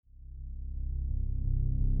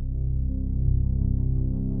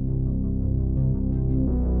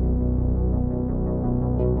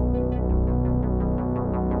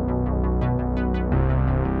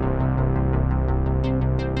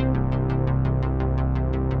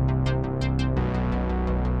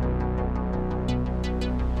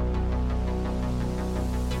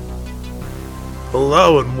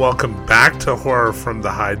Hello and welcome back to Horror from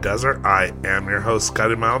the High Desert. I am your host,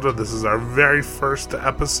 Scotty Milder. This is our very first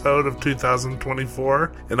episode of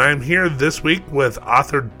 2024, and I am here this week with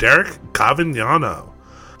author Derik Cavignano.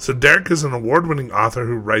 So Derik is an award-winning author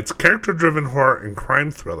who writes character-driven horror and crime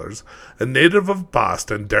thrillers. A native of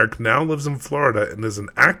Boston, Derik now lives in Florida and is an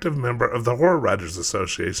active member of the Horror Writers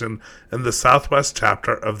Association and the Southwest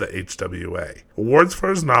chapter of the HWA. Awards for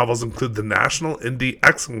his novels include the National Indie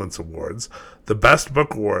Excellence Awards, the Best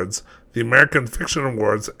Book Awards, the American Fiction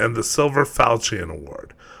Awards, and the Silver Falchion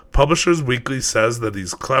Award. Publishers Weekly says that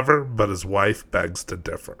he's clever, but his wife begs to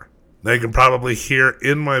differ. Now you can probably hear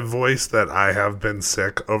in my voice that I have been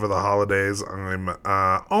sick over the holidays. I'm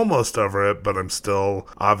almost over it, but I'm still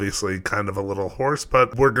obviously kind of a little hoarse,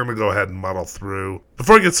 but we're going to go ahead and muddle through.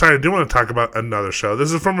 Before we get started, I do want to talk about another show.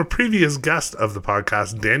 This is from a previous guest of the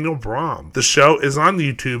podcast, Daniel Brom. The show is on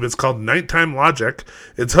YouTube. It's called Nighttime Logic.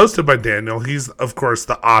 It's hosted by Daniel. He's, of course,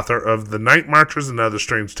 the author of The Night Marchers and Other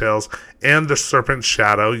Strange Tales and The Serpent's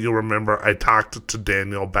Shadow. You'll remember I talked to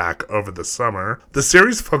Daniel back over the summer. The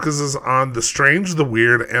series focuses on the strange, the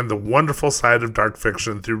weird, and the wonderful side of dark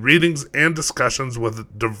fiction through readings and discussions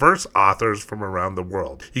with diverse authors from around the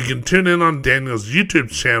world. You can tune in on Daniel's YouTube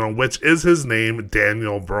channel, which is his name,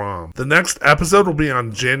 Daniel Brom. The next episode will be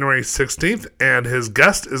on January 16th, and his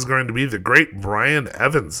guest is going to be the great Brian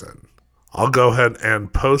Evanson. I'll go ahead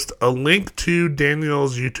and post a link to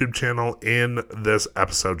Daniel's YouTube channel in this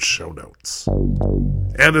episode's show notes.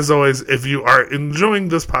 And as always, if you are enjoying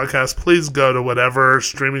this podcast, please go to whatever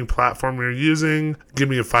streaming platform you're using. Give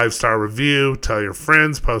me a 5-star review, tell your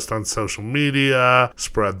friends, post on social media,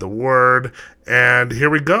 spread the word. And here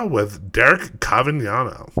we go with Derik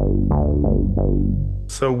Cavignano.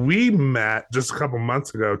 So we met just a couple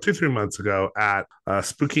months ago, 2-3 months ago at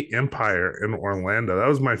Spooky Empire in Orlando. That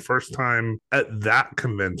was my first time at that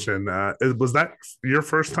convention. Was that your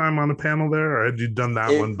first time on a panel there, or had you done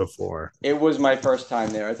that one before? It was my first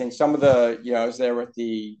time there. I think some of the, I was there with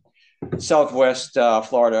the Southwest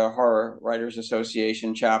Florida Horror Writers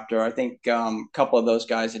Association chapter. I think a couple of those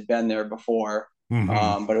guys had been there before.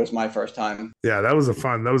 Mm-hmm. But it was my first time. Yeah, that was a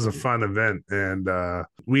fun event, and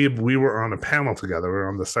we were on a panel together. We were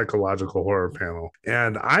on the psychological horror panel,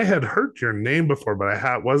 and I had heard your name before, but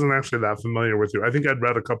I wasn't actually that familiar with you. I think I'd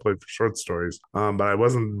read a couple of short stories, but I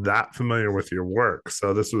wasn't that familiar with your work.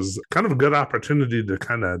 So this was kind of a good opportunity to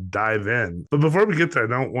kind of dive in. But before we get there, I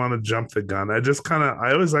don't want to jump the gun.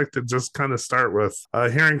 I always like to just kind of start with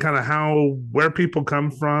hearing kind of where people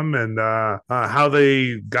come from and how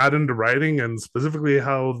they got into writing, and specifically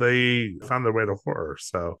how they found their way to horror.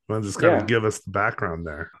 So I'll just kind of give us the background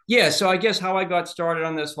there. Yeah. So I guess how I got started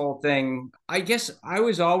on this whole thing, I guess I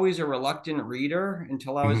was always a reluctant reader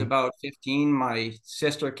until I was about 15. My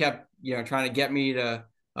sister kept, trying to get me to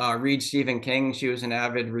read Stephen King. She was an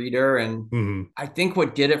avid reader. And I think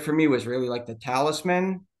what did it for me was really like The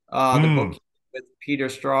Talisman, the book with Peter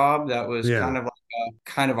Straub. That was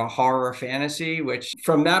kind of a horror fantasy, which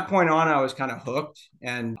from that point on, I was kind of hooked.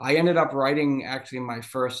 And I ended up writing actually my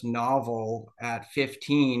first novel at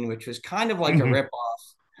 15, which was kind of like a ripoff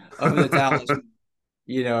of The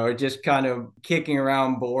Talisman. Just kind of kicking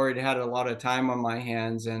around bored, had a lot of time on my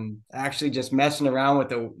hands, and actually just messing around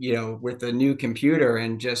with the new computer,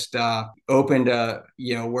 and just opened a,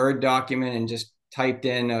 Word document and just typed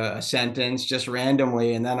in a sentence just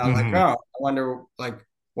randomly. And then I was like, oh, I wonder,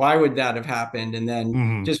 why would that have happened? And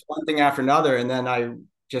then just one thing after another. And then I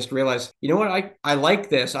just realized, you know what, I like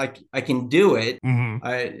this. I can do it.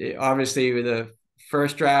 Obviously the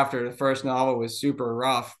first draft or the first novel was super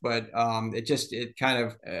rough, but it kind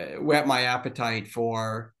of whet my appetite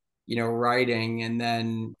for, writing, and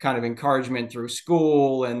then kind of encouragement through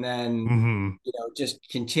school. And then, just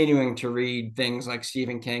continuing to read things like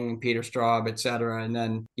Stephen King and Peter Straub, et cetera. And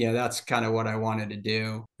then, that's kind of what I wanted to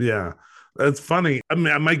do. Yeah. That's funny. I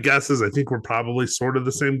mean, my guess is I think we're probably sort of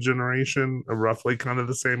the same generation, roughly kind of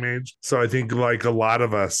the same age. So I think like a lot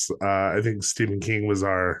of us, I think Stephen King was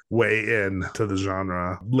our way in to the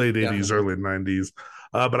genre, late 80s, early 90s.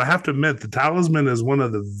 But I have to admit, The Talisman is one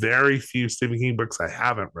of the very few Stephen King books I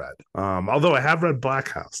haven't read. Although I have read Black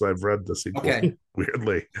House. I've read the sequel,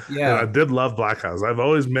 weirdly. Yeah. And I did love Black House. I've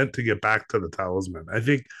always meant to get back to The Talisman. I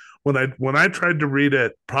think when I tried to read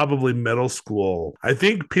it, probably middle school, I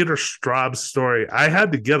think Peter Straub's story, I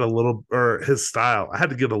had to get his style, I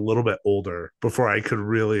had to get a little bit older before I could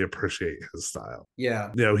really appreciate his style.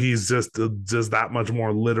 Yeah. He's just that much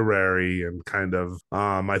more literary, and kind of,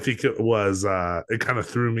 I think it kind of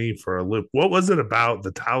threw me for a loop. What was it about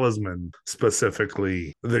The Talisman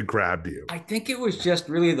specifically that grabbed you? I think it was just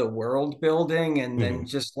really the world building, and then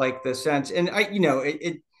just like the sense, and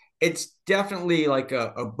it's definitely like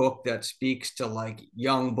a book that speaks to like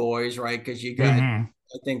young boys, right? Because you got, Hmm.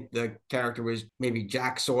 I think the character was maybe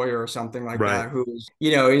Jack Sawyer or something like Right. that, who's,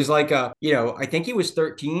 he's like I think he was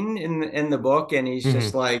 13 in the book, and he's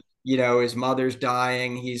just Hmm. like, his mother's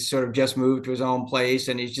dying. He's sort of just moved to his own place,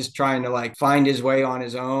 and he's just trying to like find his way on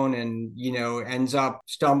his own, and ends up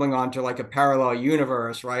stumbling onto like a parallel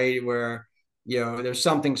universe, right? Where there's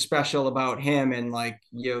something special about him, and like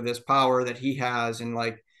this power that he has, and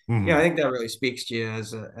like I Hmm. think that really speaks to you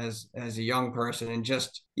as a young person, and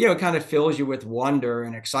just kind of fills you with wonder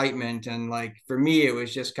and excitement. And like for me, it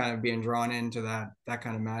was just kind of being drawn into that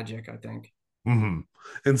kind of magic, I think. Hmm.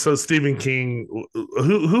 And so Stephen King,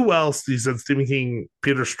 who else? You said Stephen King,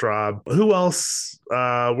 Peter Straub. Who else?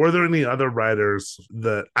 Were there any other writers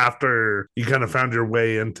that after you kind of found your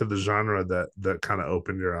way into the genre that kind of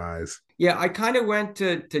opened your eyes? Yeah, I kind of went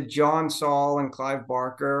to John Saul and Clive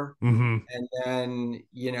Barker. Hmm. And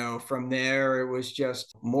then, from there, it was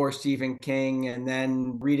just more Stephen King, and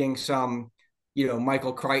then reading some,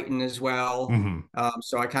 Michael Crichton as well. Hmm.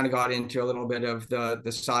 So I kind of got into a little bit of the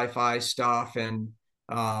sci-fi stuff, and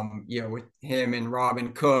with him and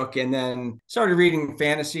Robin Cook, and then started reading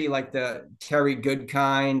fantasy like the Terry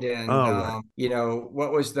Goodkind, and Oh, right.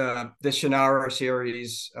 what was the Shannara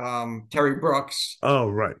series, Terry Brooks. Oh,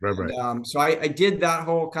 right, right, And right. so I did that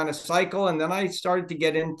whole kind of cycle, and then I started to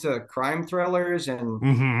get into crime thrillers, and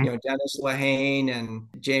Hmm. Dennis Lehane and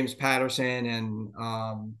James Patterson,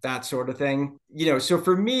 and that sort of thing. So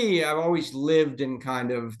for me, I've always lived in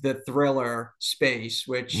kind of the thriller space,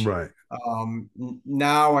 which Right.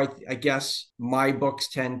 now I guess my books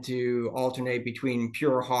tend to alternate between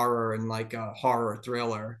pure horror and like a horror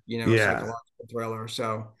thriller, Yeah. psychological thriller.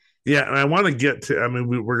 So Yeah, and I want to get to. I mean,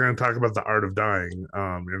 we're going to talk about the Art of Dying,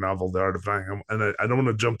 your novel, The Art of Dying, and I don't want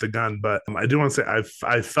to jump the gun, but I do want to say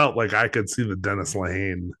I felt like I could see the Dennis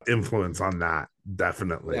Lehane influence on that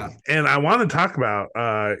definitely, yeah, and I want to talk about.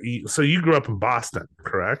 So you grew up in Boston,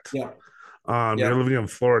 correct? yeah, You're yeah. living in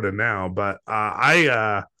Florida now, but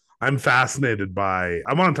I'm fascinated by.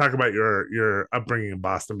 I want to talk about your upbringing in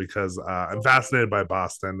Boston because I'm fascinated by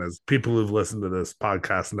Boston. As people who've listened to this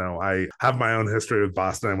podcast know, I have my own history with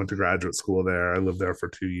Boston. I went to graduate school there. I lived there for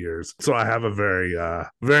 2 years, so I have a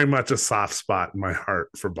very much a soft spot in my heart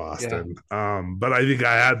for Yeah. Boston. But I think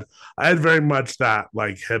I had very much that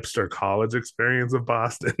like hipster college experience of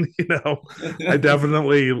Boston. I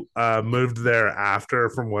definitely moved there after,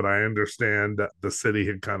 from what I understand, the city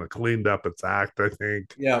had kind of cleaned up its act. I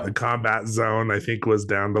think Yeah. the combat zone, I think, was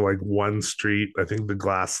down to like one street. I think the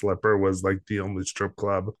Glass Slipper was like the only strip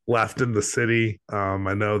club left in the city.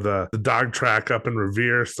 I know the dog track up in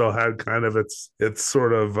Revere still had kind of its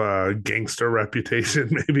sort of gangster reputation,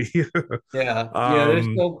 maybe. Yeah. Yeah. There's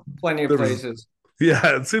um, still plenty of there was, places.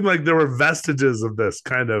 yeah, it seemed like there were vestiges of this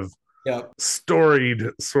kind of Yeah. storied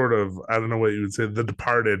sort of, I don't know what you would say, the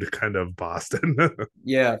departed kind of Boston.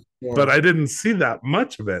 Yeah. But Sure. I didn't see that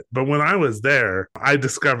much of it. But when I was there, I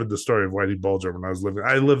discovered the story of Whitey Bulger when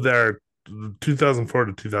I lived there 2004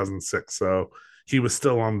 to 2006. So he was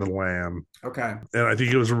still on the lam, Okay. and I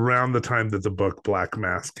think it was around the time that the book Black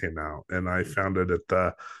Mass came out, and I found it at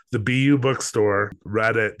the BU bookstore.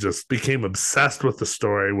 Read it, just became obsessed with the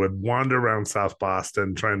story. Would wander around South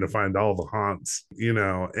Boston trying to find all the haunts,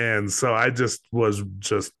 and so I just was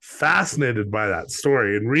just fascinated by that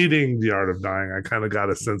story. And reading The Art of Dying, I kind of got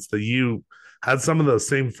a sense that you had some of those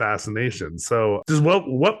same fascinations. So, just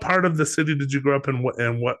what part of the city did you grow up in,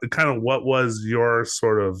 and what was your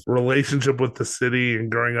sort of relationship with the city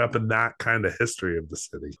and growing up in that kind of history of the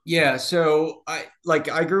city? Yeah. So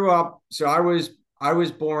I grew up. So I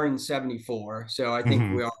was born in 74. So I think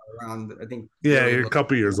we Hmm. are around. I think Yeah, really you're a look.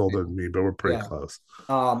 couple years older than me, but we're pretty Yeah. close.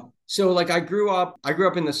 So like I grew up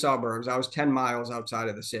in the suburbs. I was 10 miles outside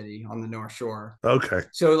of the city on the North Shore. Okay,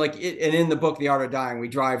 So like and in the book The Art of Dying, we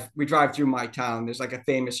drive through my town. There's like a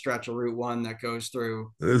famous stretch of Route 1 that goes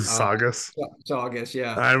through this is uh Saugus. Saugus,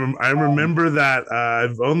 yeah. I Um, remember that.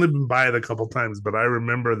 I've only been by it a couple times, but I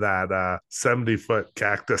remember that 70-foot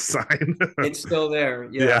cactus sign. it's still there,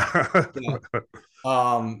 yeah. Yeah, Yeah.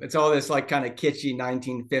 It's all this like kind of kitschy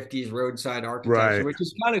 1950s roadside architecture, right. which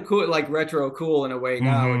is kind of cool, like retro cool in a way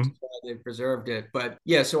now, which Hmm. is why they've preserved it. But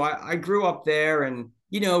yeah, so I grew up there, and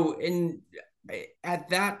at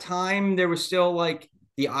that time there was still like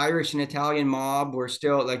the Irish and Italian mob were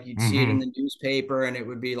still like you'd see it in Hmm. the newspaper, and it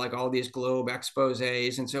would be like all these Globe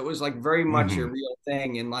exposés, and so it was like very much a Hmm. real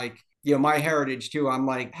thing. And like my heritage too, I'm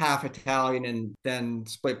like half Italian and then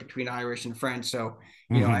split between Irish and French, so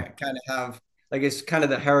I Hmm. kind of have like it's kind of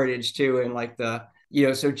the heritage too, and like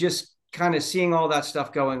so just kind of seeing all that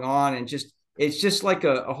stuff going on, and just it's just like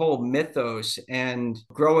a whole mythos. And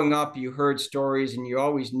growing up, you heard stories and you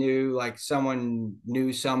always knew like someone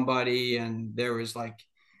knew somebody, and there was like,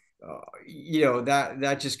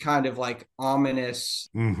 that just kind of like ominous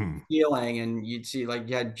Mm-hmm. feeling. And you'd see like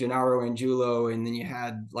you had Gennaro and Julo, and then you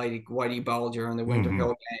had like Whitey Bulger and the Winter Mm-hmm. Hill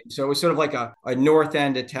Gang. So it was sort of like a North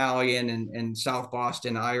End Italian and South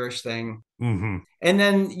Boston Irish thing. Mm-hmm. And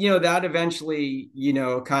then, that eventually,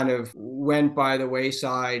 kind of went by the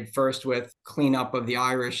wayside, first with cleanup of the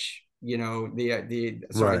Irish, Right.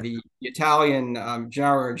 the Italian,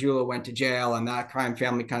 Gennaro and Julo went to jail, and that crime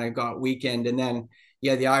family kind of got weakened. And then,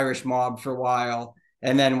 the Irish mob for a while,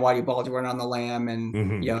 and then Whitey Bulger went on the lam, and,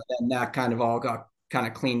 Mm-hmm. then that kind of all got kind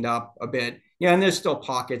of cleaned up a bit. Yeah, and there's still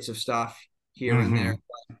pockets of stuff here and there,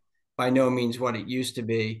 Mm-hmm. but by no means what it used to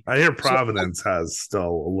be. I hear So, Providence has still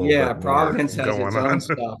a little yeah, bit more Providence has going its own on.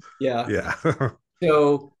 stuff. Yeah. Yeah.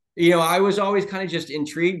 So, I was always kind of just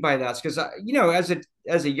intrigued by that because,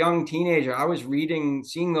 as a young teenager, I was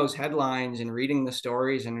seeing those headlines and reading the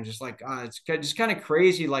stories, and just like, it's just kind of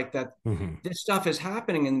crazy, like that. Mm-hmm. This stuff is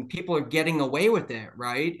happening, and people are getting away with it,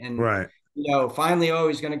 right? And Right. finally, oh,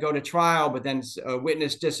 he's going to go to trial, but then a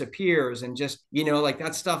witness disappears, and just like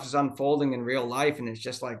that stuff is unfolding in real life, and it's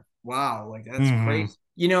just like, wow, like that's Mm-hmm. crazy,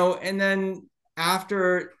 and then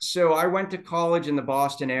so I went to college in the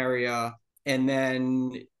Boston area, and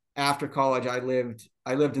then after college I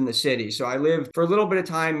lived in the city. So I lived for a little bit of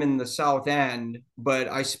time in the South End, but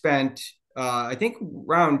I spent I think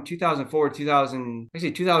around 2004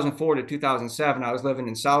 to 2007, I was living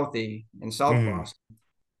in Southie in South Mm-hmm. Boston.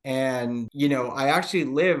 And, I actually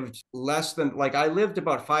lived I lived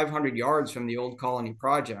about 500 yards from the old Colony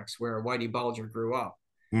projects where Whitey Bulger grew up.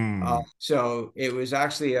 Mm-hmm. So it was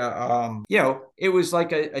actually it was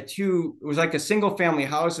like it was like a single family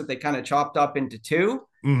house that they kind of chopped up into two.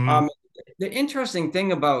 Mm-hmm. Um, the interesting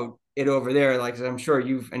thing about it over there, like I'm sure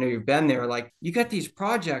I know you've been there, like you got these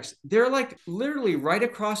projects, they're like literally right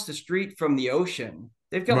across the street from the ocean.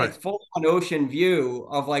 They've got Right. like full on ocean view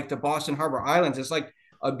of like the Boston Harbor Islands. It's like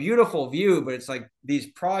a beautiful view, but it's like these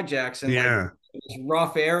projects and like Yeah. this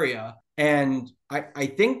rough area. And I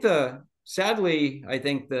think sadly, I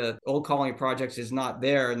think the old colony projects is not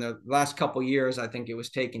there. In the last couple years, I think it was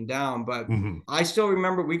taken down. But Mm-hmm. I still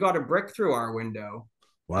remember we got a brick through our window,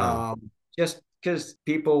 Wow. just because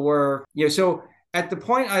people were, so at the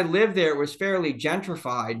point I lived there, it was fairly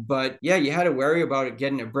gentrified. But yeah, you had to worry about it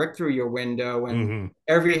getting a brick through your window. And Mm-hmm.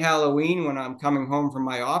 every Halloween, when I'm coming home from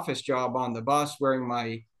my office job on the bus, wearing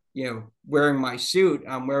my suit,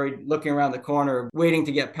 I'm looking around the corner, waiting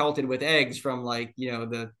to get pelted with eggs from like,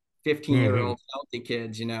 the 15-year-old Mm-hmm. healthy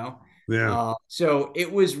kids. Yeah. So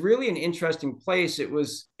it was really an interesting place. It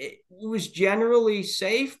was generally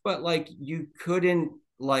safe, but like you couldn't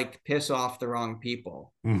like piss off the wrong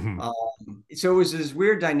people. Mm-hmm. So it was this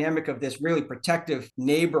weird dynamic of this really protective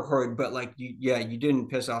neighborhood, but like you didn't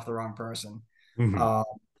piss off the wrong person. Mm-hmm. Uh,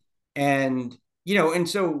 and and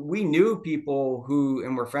so we knew people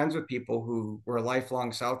and were friends with people who were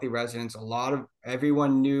lifelong Southie residents.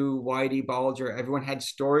 Everyone knew Whitey Bulger. Everyone had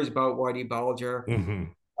stories about Whitey Bulger.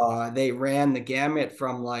 Mm-hmm. They ran the gamut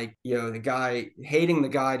from like, the guy hating the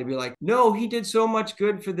guy to be like, no, he did so much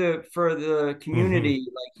good for the Mm-hmm. community.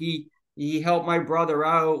 Like he helped my brother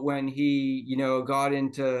out when he, got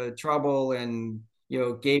into trouble, and,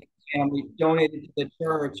 gave family, donated to the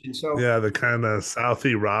church. And so Yeah, the kind of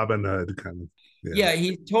Southie Robin Hood kind of. Yeah. yeah,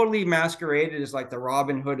 he totally masqueraded as like the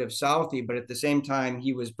Robin Hood of Southie, but at the same time,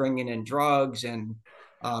 he was bringing in drugs and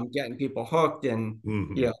getting people hooked, and you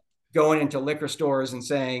Mm-hmm. know, going into liquor stores and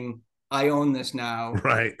saying, "I own this now,"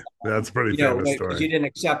 Right. That's a pretty famous because you story. didn't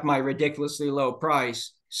accept my ridiculously low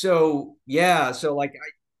price. So yeah, so like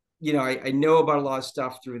I know about a lot of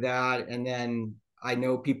stuff through that, and then I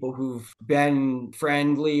know people who've been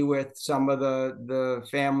friendly with some of the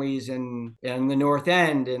families in the North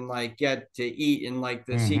End, and like get to eat in like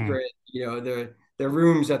the Mm-hmm. secret, the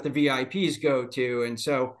rooms that the VIPs go to. And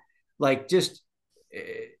so like just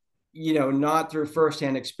eh, not through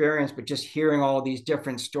firsthand experience, but just hearing all these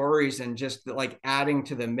different stories and just like adding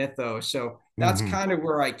to the mythos. So that's Mm-hmm. kind of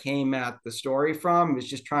where I came at the story from, is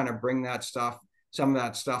just trying to bring some of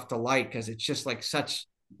that stuff to light, because it's just like such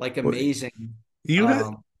like Well, amazing. you had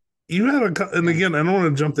um and yeah, again, I don't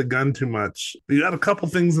want to jump the gun too much. You had a couple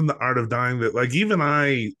things in the art of dying that, like, even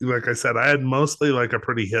like I said, I had mostly like a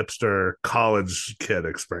pretty hipster college kid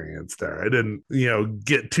experience there. I didn't,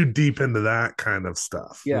 get too deep into that kind of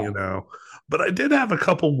stuff. yeah, But I did have a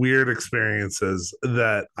couple weird experiences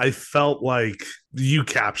that I felt like you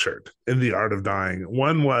captured in the art of dying.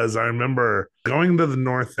 One was, I remember going to the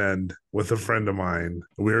North End with a friend of mine.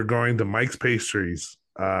 We were going to Mike's Pastries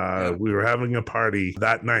Yeah. We were having a party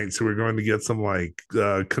that night, so we were going to get some like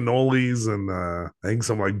cannolis and I think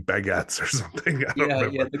some like baguettes or something. I don't Yeah, yeah,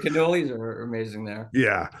 remember. the cannolis are amazing there.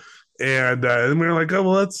 Yeah. And we were like, oh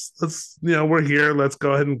well, let's we're here. Let's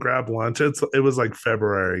go ahead and grab lunch. It was like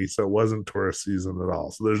February, so it wasn't tourist season at all.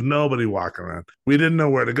 So there's nobody walking around. We didn't know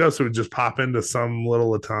where to go, so we just pop into some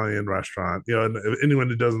little Italian restaurant. And if anyone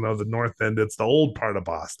who doesn't know the North End, it's the old part of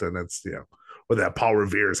Boston. It's where that Paul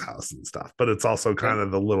Revere's house and stuff, but it's also kind Yep.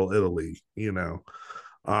 of the Little Italy.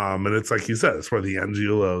 And it's like you said, it's where the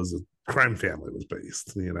Angelos crime family was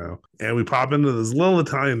based. And we pop into this little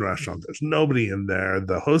Italian restaurant. There's nobody in there.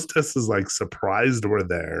 The hostess is like surprised we're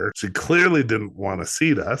there. She clearly didn't want to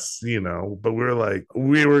seat us, but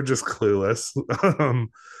we were just clueless.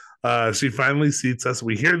 She finally seats us.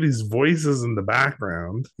 We hear these voices in the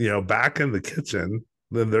background, back in the kitchen.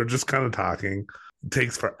 Then they're just kind of talking. It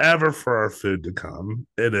takes forever for our food to come,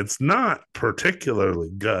 and it's not particularly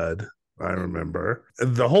good. I remember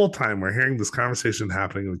the whole time we're hearing this conversation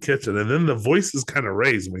happening in the kitchen, and then the voices kind of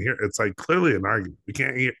raise, and we hear it's like clearly an argument. We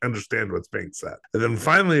can't understand what's being said. And then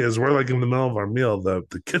finally, as we're like in the middle of our meal, the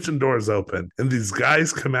kitchen door is open, and these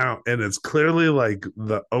guys come out, and it's clearly like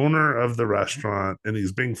the owner of the restaurant, and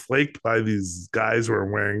he's being flaked by these guys who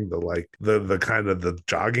are wearing the kind of the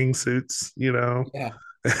jogging suits. Yeah,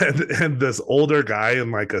 And this older guy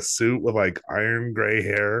in like a suit with like iron gray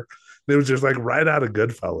hair. It was just like right out of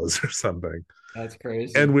Goodfellas or something. that's And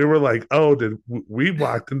crazy. we were like, oh, did we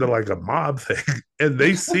walked into like a mob thing? And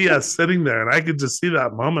they see us sitting there, and I could just see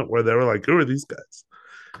that moment where they were like, who are these guys?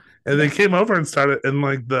 And they Yeah, came over and started, and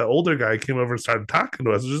like the older guy came over and started talking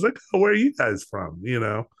to us. Just like, oh, where are you guys from?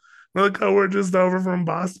 We're like, oh, we're just over from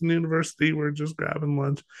Boston University. We're just grabbing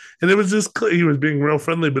lunch. And it was just clear. He was being real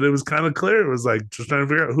friendly, but it was kind of clear. It was like just trying to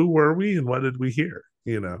figure out who were we and what did we hear.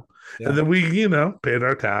 And yeah. then we paid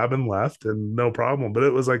our tab and left and no problem. But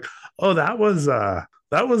it was like, oh, that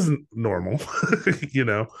wasn't normal, you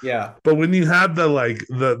know. Yeah. But when you had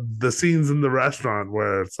the scenes in the restaurant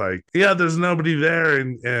where it's like, yeah, there's nobody there,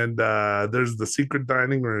 and there's the secret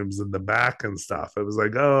dining rooms in the back and stuff. It was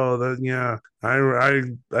like, oh, then yeah,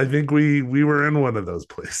 I think we were in one of those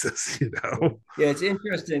places. Yeah, it's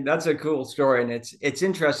interesting. That's a cool story. And it's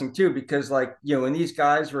interesting too, because like, when these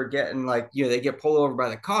guys were getting like, they get pulled over by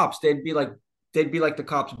the cops, they'd be like the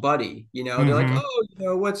cops' buddy, they're like, Mm-hmm.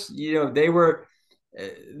 oh,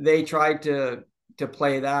 they tried to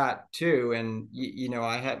play that too. And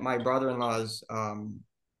I had my brother-in-law's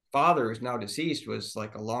father, who's now deceased, was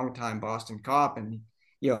like a longtime Boston cop. And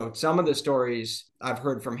some of the stories I've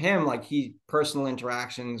heard from him, like he personal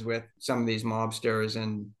interactions with some of these mobsters,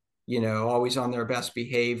 and always on their best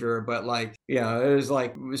behavior. But like, it was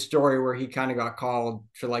like a story where he kind of got called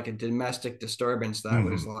for like a domestic disturbance that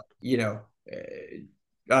was Mm-hmm. like,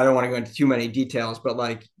 I don't want to go into too many details, but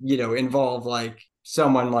like, involve like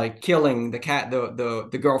someone like killing the cat,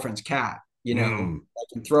 the girlfriend's cat, Mm. like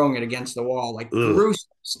and throwing it against the wall, like Ugh. gruesome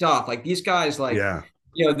stuff. Like these guys, like, Yeah.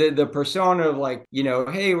 the persona of like,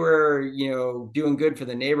 hey, we're, doing good for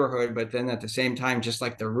the neighborhood, but then at the same time, just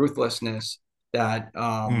like the ruthlessness that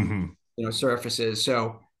Mm-hmm. surfaces.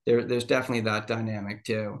 So there's definitely that dynamic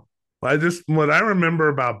too. What I remember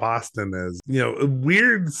about Boston is,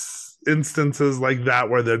 weird instances like that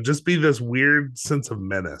where there'd just be this weird sense of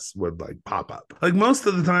menace would like pop up. Like most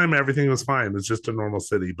of the time, everything was fine. It's just a normal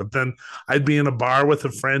city. But then I'd be in a bar with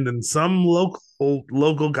a friend, and some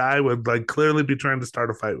local guy would like clearly be trying to start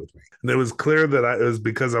a fight with me. And it was clear that it was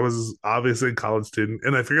because I was obviously a college student.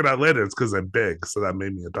 And I figured out later it's because I'm big. So that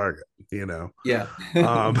made me a target. Yeah.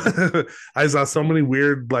 Um, I saw so many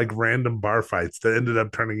weird, like random bar fights that ended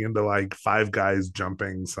up turning into like five guys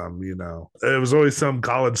jumping some. It was always some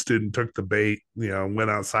college student took the bait, went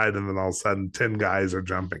outside, and then all of a sudden 10 guys are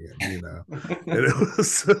jumping him. And it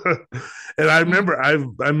was, and I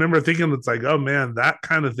remember thinking it's like, oh man, that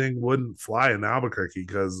kind of thing wouldn't fly in Albuquerque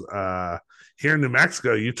because here in New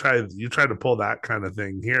Mexico, you try to pull that kind of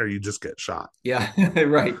thing here, you just get shot. Yeah.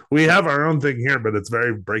 Right. We have our own thing here, but it's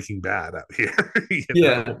very Breaking Bad out here. you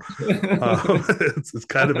know, Yeah. it's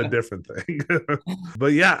kind of a different thing.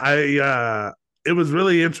 But yeah, it was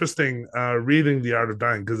really interesting reading The Art of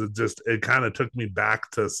Dying because it kind of took me back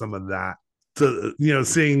to some of that. To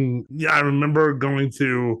seeing, yeah, I remember going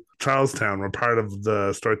through Charlestown, where part of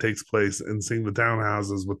the story takes place, and seeing the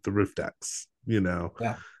townhouses with the roof decks. Yeah.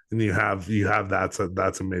 And you have that's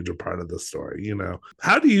a major part of the story.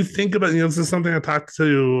 How do you think about, this is something I talked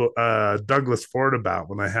to Douglas Ford about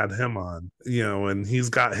when I had him on, and he's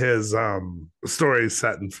got his stories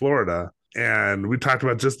set in Florida. And we talked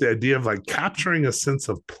about just the idea of like capturing a sense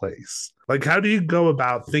of place. Like, how do you go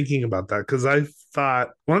about thinking about that? Because I thought,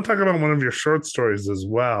 I want to talk about one of your short stories as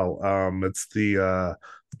well. It's the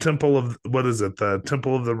Temple of, what is it? The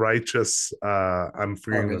Temple of the Righteous. I'm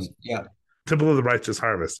forgetting the Harvest. Yeah. Temple of the Righteous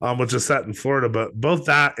Harvest, which is set in Florida. But both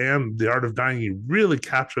that and The Art of Dying, you really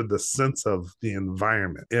captured the sense of the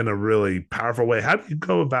environment in a really powerful way. How do you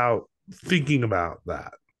go about thinking about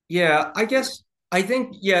that? Yeah, I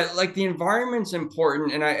think yeah, like the environment's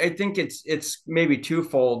important, and I think it's maybe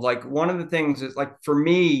twofold. Like one of the things is like for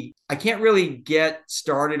me, I can't really get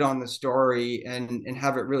started on the story and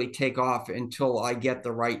have it really take off until I get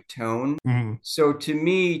the right tone. Mm-hmm. So to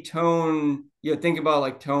me, tone, think about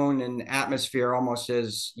like tone and atmosphere almost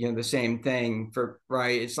as, the same thing for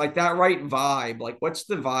right. It's like that right vibe. Like what's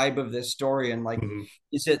the vibe of this story? And like, Mm-hmm.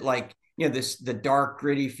 is it like, this the dark,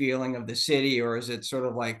 gritty feeling of the city, or is it sort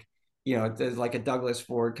of like, there's like a Douglas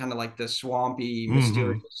Ford, kind of like the swampy, Mm-hmm.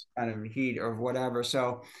 mysterious kind of heat or whatever.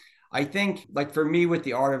 So I think like for me with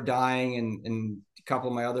The Art of Dying and a couple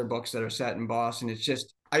of my other books that are set in Boston, it's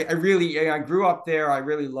just I really I grew up there. I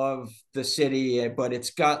really love the city, but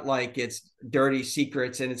it's got like its dirty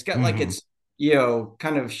secrets and it's got like Mm-hmm. its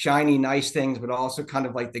kind of shiny nice things, but also kind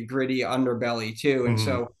of like the gritty underbelly too. And Mm-hmm.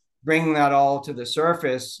 so bringing that all to the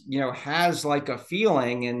surface, has like a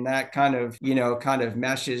feeling, and that kind of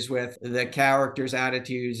meshes with the characters'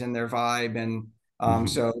 attitudes and their vibe, and Mm-hmm.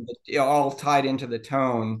 so it all tied into the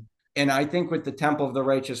tone. And I think with the Temple of the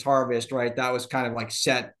Righteous Harvest, right, that was kind of like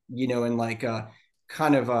set, in like a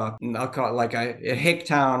kind of I'll call it like a hick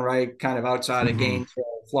town, right, kind of outside of Mm-hmm. Gainesville,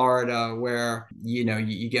 Florida, where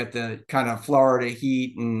you get the kind of Florida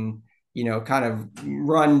heat and kind of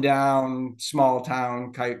run down small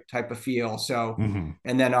town type of feel. So, Mm-hmm.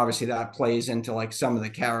 and then obviously that plays into like some of the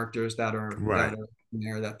characters Right. that are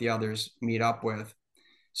there that the others meet up with.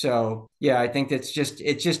 So yeah, I think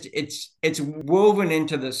it's woven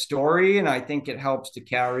into the story, and I think it helps to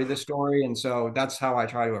carry the story. And so that's how I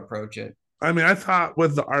try to approach it. I mean, I thought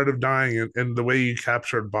with The Art of Dying and the way you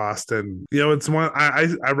captured Boston, it's one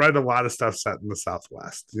I write a lot of stuff set in the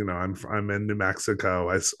Southwest. I'm in New Mexico.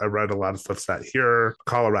 I write a lot of stuff set here,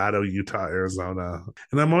 Colorado, Utah, Arizona,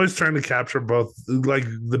 and I'm always trying to capture both like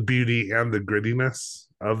the beauty and the grittiness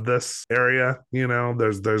of this area.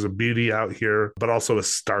 There's a beauty out here, but also a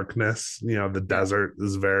starkness. The Yeah. desert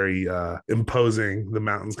is very imposing. The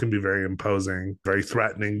mountains can be very imposing, very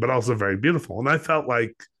threatening, but also very beautiful. And I felt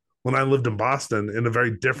like when I lived in Boston, in a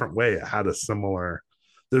very different way, it had a similar.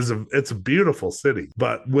 It's a beautiful city,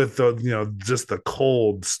 but with the just the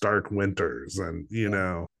cold, stark winters, and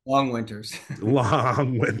Yeah. Long winters.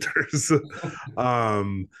 long winters.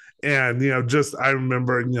 um and just I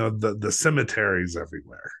remember the cemeteries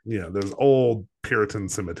everywhere. There's old Puritan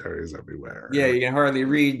cemeteries everywhere, Yeah, and you can hardly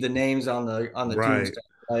read the names on the right,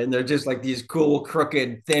 tombstone, and they're just like these cool,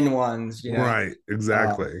 crooked, thin ones. right, Uh,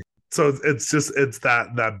 exactly. So it's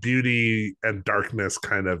that beauty and darkness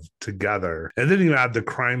kind of together, and then you add the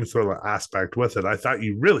crime thriller aspect with it. I thought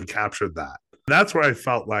you really captured that. That's where I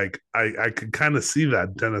felt like I could kind of see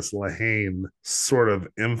that Dennis Lehane sort of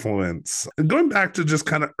influence. And going back to just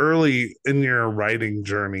kind of early in your writing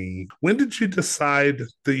journey, when did you decide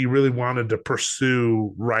that you really wanted to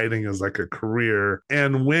pursue writing as like a career?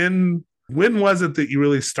 And when was it that you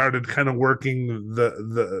really started kind of working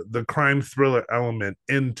the crime thriller element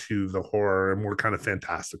into the horror and more kind of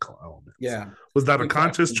fantastical elements? yeah, Was that a good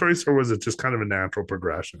conscious question. choice or was it just kind of a natural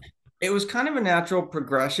progression? It was kind of a natural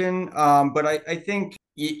progression, but I think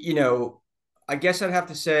I guess I'd have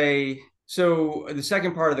to say. So the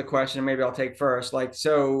second part of the question, maybe I'll take first. Like,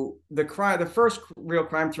 so the first real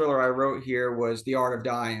crime thriller I wrote here was The Art of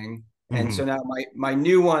Dying, and Mm-hmm. so now my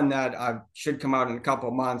new one that should come out in a couple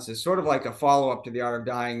of months is sort of like a follow up to The Art of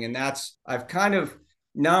Dying, and that's I'm kind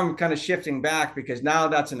of shifting back because now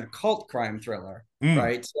that's an occult crime thriller, Mm.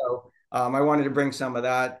 right? So I wanted to bring some of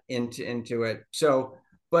that into it. So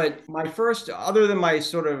but my first, other than my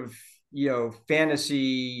sort of,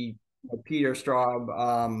 fantasy Peter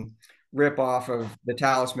Straub rip off of The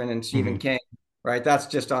Talisman and Stephen Mm-hmm. King, right? That's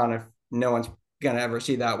just on if no one's gonna ever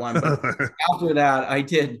see that one. But after that, I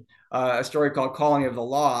did a story called Calling of the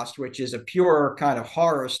Lost, which is a pure kind of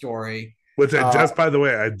horror story. Which Uh, by the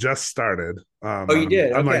way, I just started. oh, you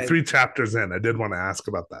did? I'm like Okay. 3 chapters in. I did want to ask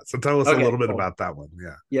about that. So tell us a Okay, little bit cool. about that one.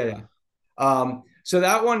 Yeah. Yeah, yeah. So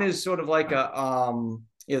that one is sort of like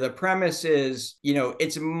the premise is,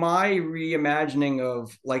 it's my reimagining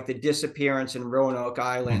of like the disappearance in Roanoke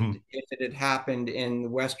Mm-hmm. Island if it had happened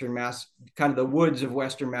in kind of the woods of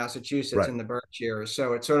Western Massachusetts Right. in the Berkshires.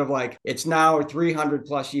 So it's sort of like it's now 300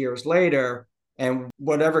 plus years later, and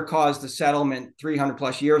whatever caused the settlement 300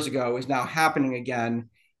 plus years ago is now happening again.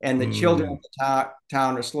 And the children of the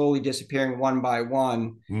town are slowly disappearing one by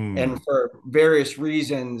one. And for various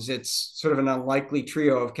reasons, it's sort of an unlikely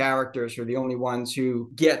trio of characters who are the only ones who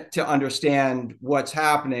get to understand what's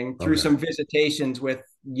happening through some visitations with,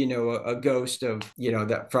 a ghost of,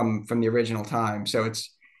 that from the original time. So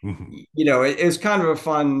it's, it's kind of a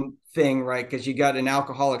fun thing, right? Because you got an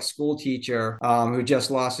alcoholic school teacher who just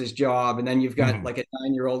lost his job, and then you've got like a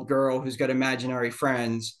 9-year-old girl who's got imaginary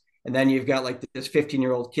friends, and then you've got like this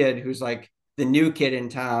 15-year-old kid who's like the new kid in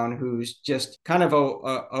town who's just kind of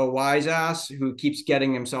a wise ass who keeps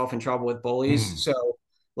getting himself in trouble with bullies. So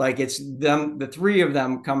like it's them, the three of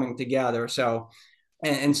them coming together. So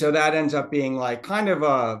and so that ends up being like kind of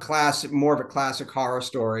more of a classic horror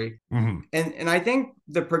story. And I think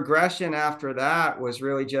the progression after that was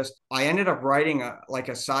really just, I ended up writing a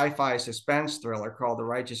sci-fi suspense thriller called The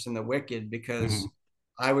Righteous and the Wicked, because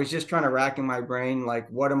I was just trying to racking my brain, like,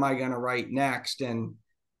 what am I going to write next? And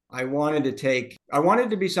I wanted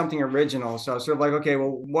to be something original. So I was sort of like, okay, well,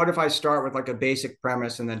 what if I start with like a basic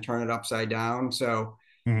premise and then turn it upside down? So,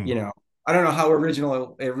 I don't know how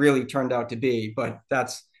original it really turned out to be, but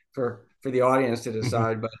that's for the audience to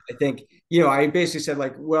decide. But I think, I basically said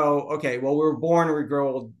like, well, okay, well, we're born, we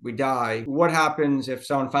grow old, we die. What happens if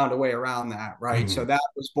someone found a way around that, right? So that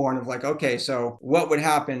was born of like, okay, so what would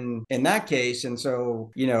happen in that case? And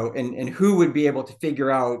so, and who would be able to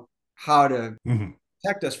figure out how to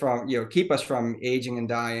protect us from, keep us from aging and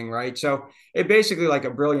dying, right? So it basically like a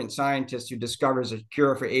brilliant scientist who discovers a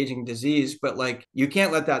cure for aging disease, but like you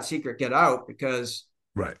can't let that secret get out, because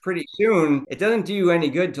pretty soon it doesn't do you any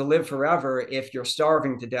good to live forever if you're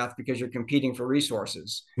starving to death because you're competing for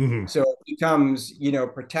resources. So it becomes,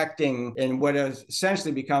 protecting, and what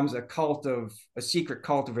essentially becomes a secret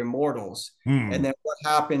cult of immortals. And then what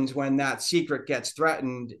happens when that secret gets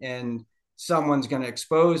threatened and someone's going to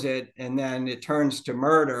expose it, and then it turns to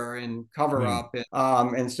murder and cover up.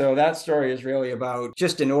 And so that story is really about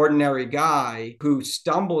just an ordinary guy who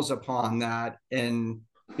stumbles upon that. And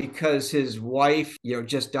because his wife,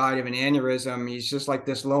 just died of an aneurysm, he's just like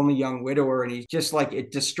this lonely young widower, and he's just like,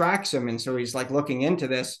 it distracts him. And so he's like looking into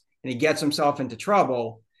this, and he gets himself into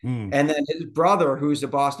trouble. And then his brother, who's a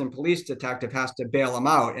Boston police detective, has to bail him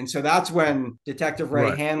out. And so that's when Detective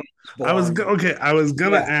Ray Hanley was born. I was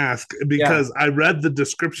gonna ask, because I read the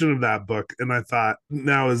description of that book and I thought,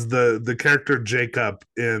 now is the character Jacob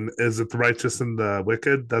is it The Righteous and the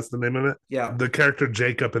Wicked? That's the name of it? Yeah. The character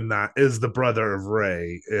Jacob in that is the brother of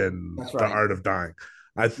Ray in The Art of Dying.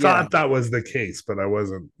 I thought that was the case, but I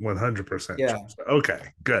wasn't 100% sure. Okay,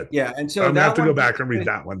 good. Yeah. And so I'm gonna have to go back and read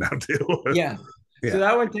that one now too. Yeah. So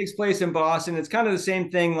that one takes place in Boston. It's kind of the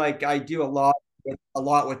same thing. Like I do a lot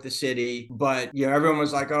with the city, but everyone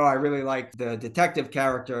was like, oh, I really like the detective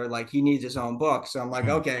character, like he needs his own book. So I'm like,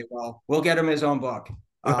 okay, well, we'll get him his own book.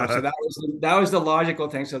 So that was the logical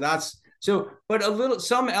thing. But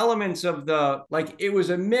some elements of it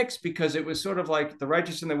was a mix, because it was sort of like The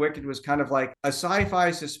Righteous and the Wicked was kind of like a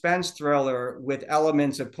sci-fi suspense thriller with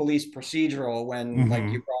elements of police procedural, when like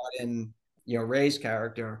you brought in Ray's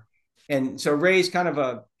character. And so Ray's kind of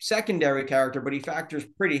a secondary character, but he factors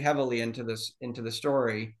pretty heavily into the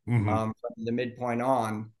story from the midpoint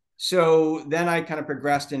on. So then I kind of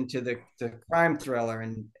progressed into the crime thriller,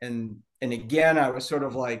 and again I was sort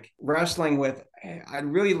of like wrestling with, I'd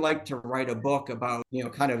really like to write a book about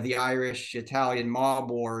kind of the Irish Italian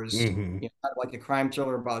mob wars, kind of like a crime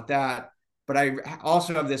thriller about that. But I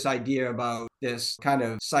also have this idea about this kind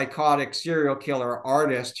of psychotic serial killer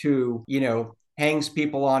artist who hangs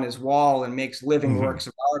people on his wall and makes living works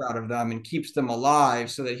of art out of them and keeps them alive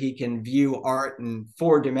so that he can view art in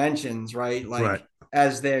 4 dimensions, right?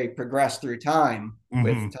 As they progress through time,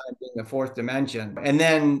 with time being the 4th dimension. And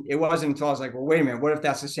then it wasn't until I was like, well, wait a minute, what if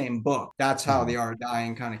that's the same book? That's how The Art of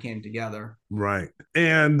Dying kind of came together. Right.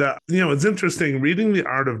 And, it's interesting reading The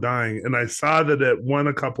Art of Dying, and I saw that it won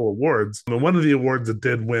a couple awards. And one of the awards it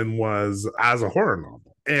did win was as a horror novel.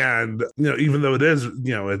 And, even though it is,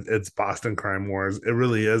 it's Boston Crime Wars, it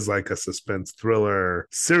really is like a suspense thriller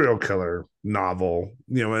serial killer novel,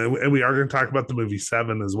 and we are going to talk about the movie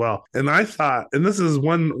Seven as well. And I thought, and this is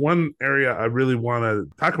one area I really want to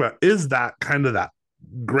talk about, is that kind of that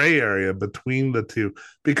gray area between the two,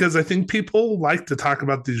 because I think people like to talk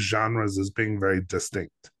about these genres as being very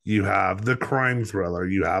distinct. You have the crime thriller,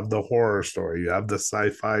 you have the horror story, you have the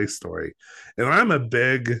sci-fi story. And I'm a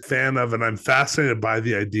big fan of, and I'm fascinated by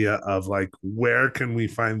the idea of like, where can we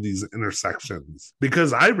find these intersections?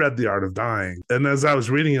 Because I read The Art of Dying, and as I was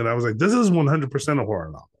reading it, I was like, this is 100% a horror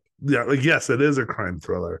novel. Yeah, like, yes, it is a crime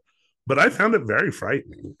thriller, But I found it very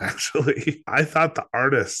frightening, actually. I thought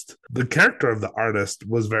the character of the artist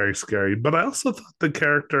was very scary, but I also thought the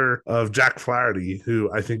character of Jack Flaherty,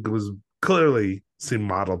 who I think was clearly seemed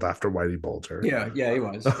modeled after Whitey Bulger. Yeah, he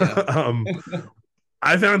was. Yeah. um,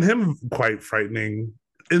 I found him quite frightening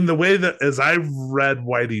in the way that as I've read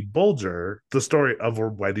Whitey Bulger, the story of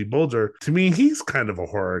Whitey Bulger, to me, he's kind of a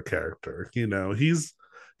horror character.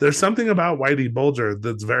 There's something about Whitey Bulger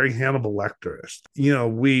that's very Hannibal Lecterish.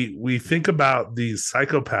 We think about these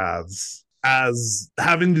psychopaths as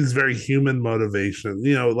having these very human motivations,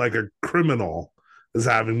 like a criminal is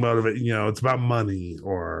having motivate, it's about money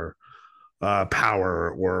or power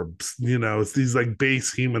or, it's these like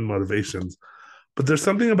base human motivations. But there's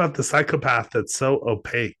something about the psychopath that's so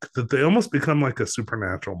opaque that they almost become like a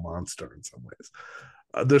supernatural monster in some ways.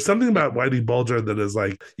 There's something about Whitey Bulger that is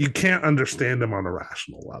like, you can't understand him on a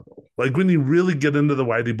rational level. Like when you really get into the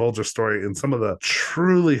Whitey Bulger story and some of the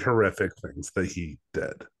truly horrific things that he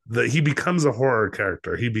did, that he becomes a horror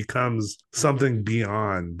character. He becomes something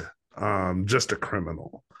beyond just a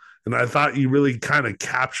criminal. And I thought you really kind of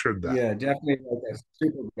captured that. Yeah, definitely like a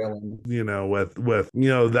super villain. With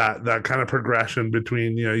that kind of progression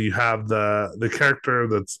between, you have the character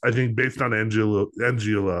that's I think based on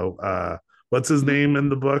Angiulo. What's his name in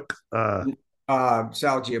the book? Sal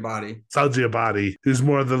Giamatti. Sal Giamatti, who's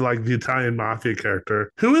more the Italian mafia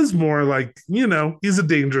character, who is more like, he's a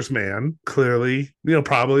dangerous man, clearly,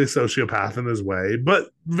 probably a sociopath in his way, but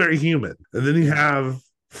very human. And then you have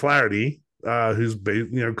Flaherty, who's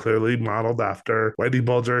clearly modeled after Whitey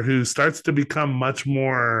Bulger, who starts to become much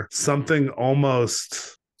more something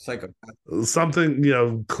almost psychopath,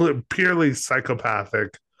 something purely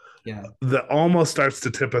psychopathic. Yeah, that almost starts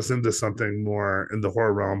to tip us into something more in the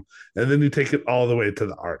horror realm, and then you take it all the way to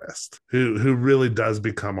the artist, who really does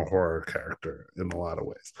become a horror character in a lot of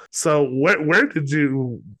ways. So where did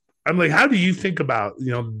you? I'm like, how do you think about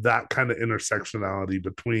that kind of intersectionality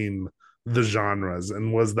between the genres,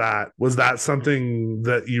 and was that something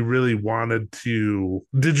that you really wanted to?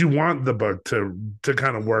 Did you want the book to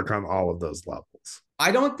kind of work on all of those levels?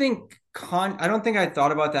 I don't think I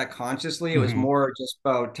thought about that consciously. It was more just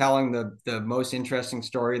about telling the most interesting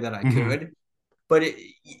story that I could. But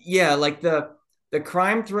like the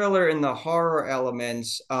crime thriller and the horror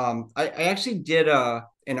elements. I actually did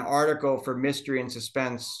an article for Mystery and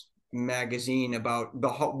Suspense magazine about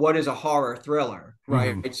what is a horror thriller,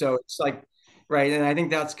 right? So it's like, right, and I think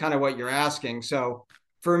that's kind of what you're asking. So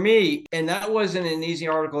for me, and that wasn't an easy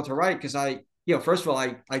article to write because first of all,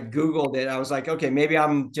 I Googled it. I was like, okay, maybe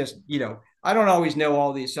I'm just, I don't always know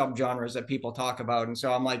all these subgenres that people talk about. And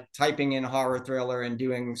so I'm like typing in horror thriller and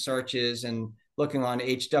doing searches and looking on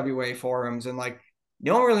HWA forums, and like,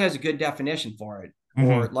 no one really has a good definition for it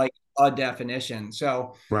or like a definition.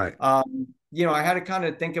 So, right. I had to kind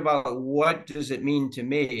of think about what does it mean to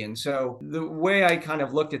me. And so the way I kind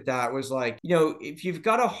of looked at that was like, if you've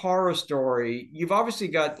got a horror story, you've obviously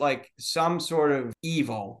got like some sort of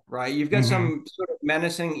evil, right? You've got some sort of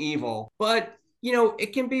menacing evil, but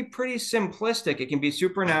it can be pretty simplistic. It can be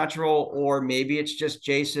supernatural, or maybe it's just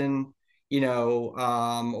Jason,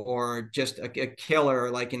 or just a killer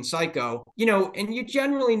like in Psycho, and you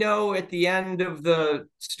generally know at the end of the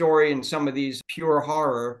story in some of these pure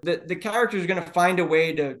horror that the characters are going to find a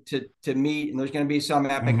way to meet, and there's going to be some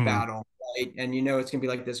epic battle, right? And it's going to be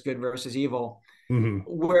like this good versus evil.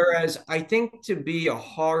 Whereas I think to be a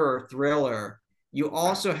horror thriller, you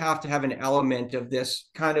also have to have an element of this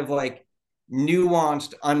kind of like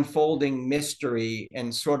nuanced unfolding mystery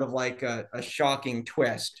and sort of like a shocking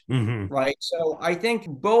twist, right? So I think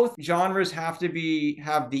both genres have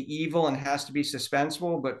the evil and has to be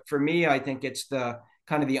suspenseful, but for me I think it's the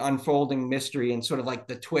kind of the unfolding mystery and sort of like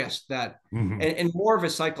the twist that and more of a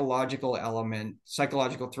psychological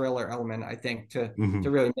thriller element, I think, to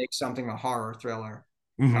really make something a horror thriller.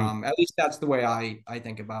 At least that's the way I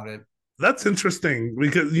think about it. That's interesting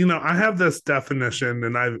because, I have this definition,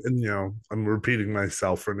 and I'm repeating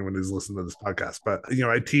myself for anyone who's listened to this podcast, but,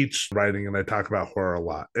 I teach writing and I talk about horror a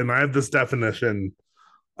lot. And I have this definition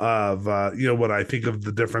of, what I think of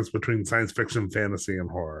the difference between science fiction, fantasy, and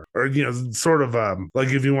horror, or, sort of like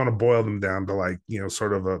if you want to boil them down to like,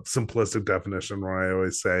 sort of a simplistic definition, where I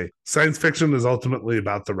always say science fiction is ultimately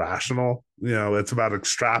about the rational. It's about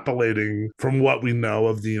extrapolating from what we know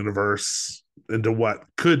of the universe into what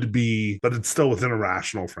could be, but it's still within a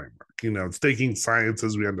rational framework. It's taking science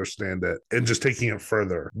as we understand it and just taking it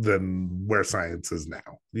further than where science is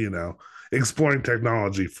now, exploring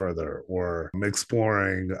technology further, or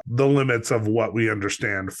exploring the limits of what we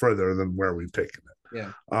understand further than where we've taken it.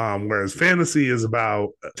 Yeah. Whereas fantasy is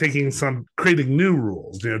about creating new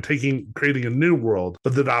rules, creating a new world,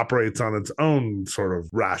 but that operates on its own sort of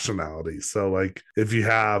rationality. So, like, if you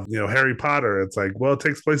have, Harry Potter, it's like, well, it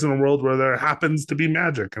takes place in a world where there happens to be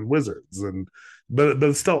magic and wizards, but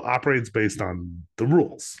it still operates based on the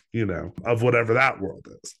rules, of whatever that world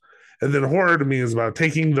is. And then horror to me is about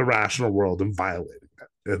taking the rational world and violating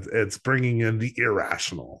it. It's bringing in the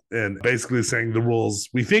irrational and basically saying the rules,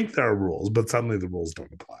 we think there are rules, but suddenly the rules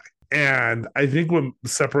don't apply. And I think what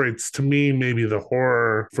separates to me maybe the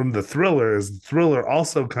horror from the thriller is the thriller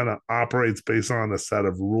also kind of operates based on a set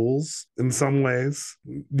of rules in some ways.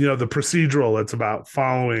 The procedural, it's about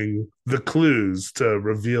following the clues to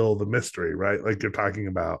reveal the mystery, right? Like you're talking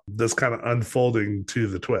about this kind of unfolding to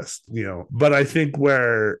the twist. But I think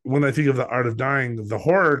when I think of the art of dying, the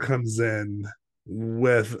horror comes in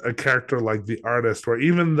with a character like the artist, where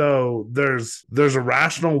even though there's a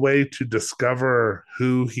rational way to discover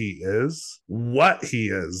who he is, what he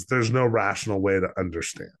is, there's no rational way to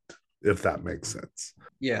understand, if that makes sense.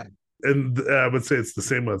 Yeah. And I would say it's the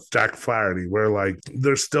same with Jack Flaherty, where like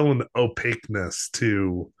there's still an opaqueness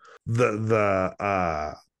to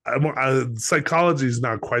psychology is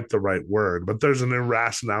not quite the right word, but there's an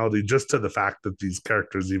irrationality just to the fact that these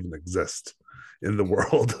characters even exist in the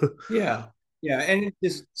world. Yeah. Yeah. And it's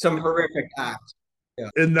just some horrific act. Yeah.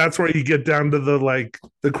 And that's where you get down to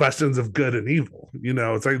the questions of good and evil.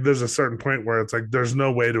 It's like there's a certain point where it's like there's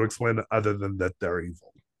no way to explain it other than that they're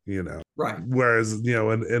evil. Right. Whereas,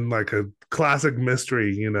 in like a classic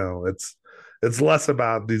mystery, it's less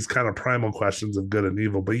about these kind of primal questions of good and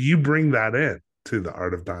evil, but you bring that in to the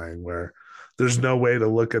art of dying, where there's no way to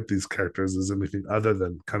look at these characters as anything other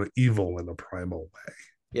than kind of evil in a primal way.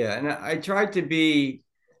 Yeah. And I tried to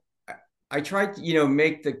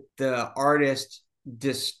make the artist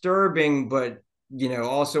disturbing, but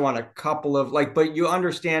also on a couple of but you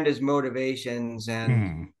understand his motivations,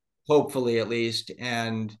 and hopefully at least,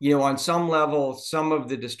 and on some level, some of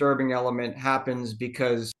the disturbing element happens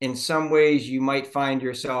because in some ways you might find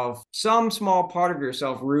yourself, some small part of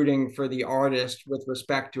yourself, rooting for the artist with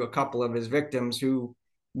respect to a couple of his victims who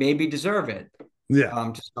maybe deserve it. Yeah.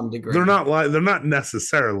 To some degree. They're not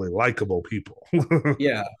necessarily likable people.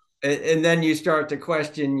 Yeah. And then you start to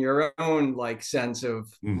question your own sense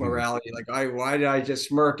of morality. Why did I just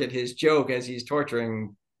smirk at his joke as he's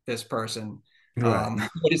torturing this person? Right.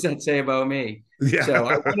 What does that say about me? Yeah. So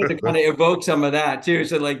I wanted to kind of evoke some of that too.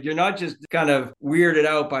 So you're not just kind of weirded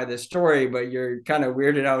out by the story, but you're kind of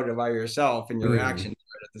weirded out by yourself and your reaction to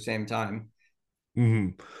it at the same time.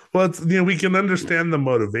 Well, it's we can understand the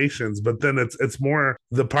motivations, but then it's more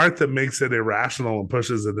the part that makes it irrational and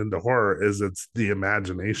pushes it into horror is it's the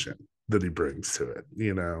imagination that he brings to it,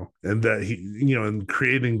 and that he, in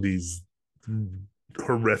creating these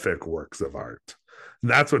horrific works of art.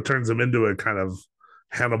 And that's what turns him into a kind of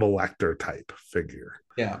Hannibal Lecter type figure.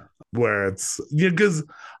 Yeah. Where it's because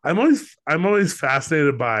I'm always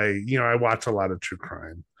fascinated by, I watch a lot of true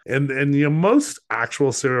crime. And most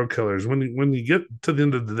actual serial killers, when you get to the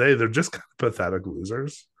end of the day, they're just kind of pathetic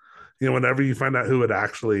losers. Whenever you find out who it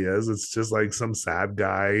actually is, it's just like some sad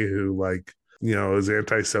guy who is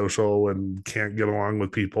antisocial and can't get along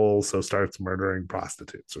with people, so starts murdering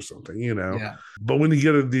prostitutes or something, Yeah. But when you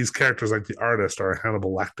get into these characters like the artist or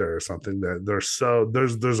Hannibal Lecter or something, that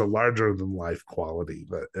there's a larger than life quality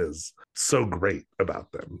that is so great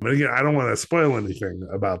about them. But again, I don't want to spoil anything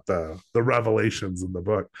about the revelations in the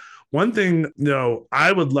book. One thing,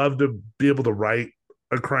 I would love to be able to write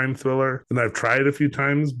a crime thriller, and I've tried a few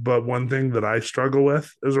times, but one thing that I struggle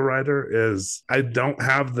with as a writer is I don't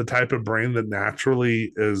have the type of brain that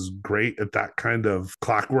naturally is great at that kind of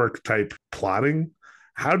clockwork type plotting.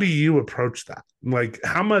 How do you approach that?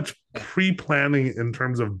 How much pre-planning in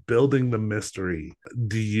terms of building the mystery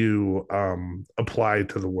do you apply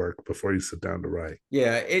to the work before you sit down to write?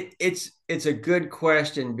 Yeah, it's a good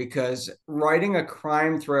question, because writing a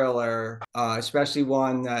crime thriller, especially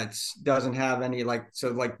one that doesn't have any like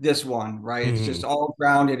this one, right? It's just all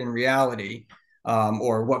grounded in reality,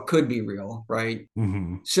 or what could be real, right?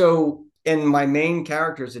 So, and my main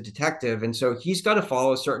character is a detective, and so he's got to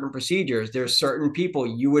follow certain procedures. There's certain people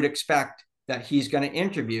you would expect that he's going to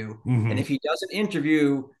interview. And if he doesn't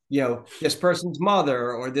interview, this person's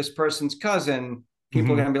mother or this person's cousin,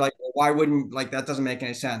 people are going to be like, well, why wouldn't, that doesn't make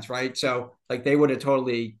any sense, right? So they would have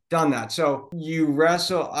totally done that. So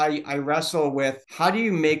I wrestle with, how do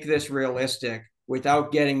you make this realistic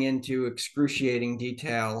without getting into excruciating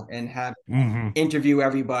detail and have interview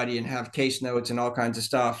everybody and have case notes and all kinds of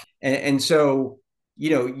stuff. And so,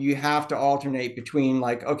 you have to alternate between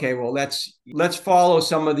okay, well, let's follow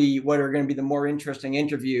some of what are going to be the more interesting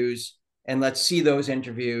interviews, and let's see those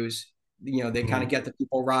interviews. They kind Mm-hmm. of get the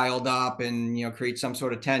people riled up and create some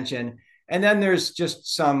sort of tension. And then there's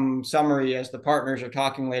just some summary as the partners are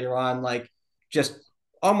talking later on, like just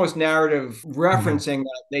almost narrative Mm-hmm. referencing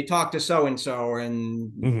that they talked to so and so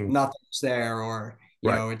and Mm-hmm. nothing's there, or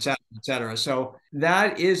Right. et cetera, et cetera. So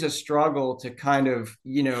that is a struggle to kind of,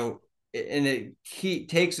 and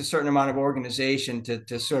takes a certain amount of organization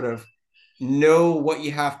to sort of know what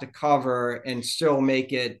you have to cover and still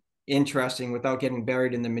make it interesting without getting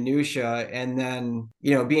buried in the minutia, and then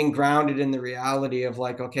being grounded in the reality of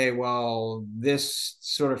like, okay, well, this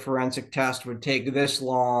sort of forensic test would take this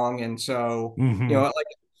long, and so Mm-hmm. like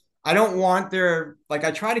I don't want their, like,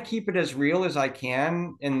 I try to keep it as real as I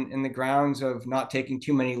can in the grounds of not taking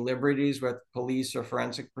too many liberties with police or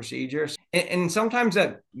forensic procedures. And sometimes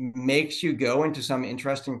that makes you go into some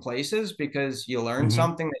interesting places because you learn Mm-hmm.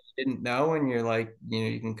 something that you didn't know, and you're like,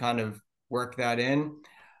 you can kind of work that in.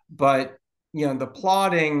 But the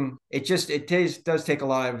plotting, does take a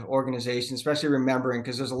lot of organization, especially remembering,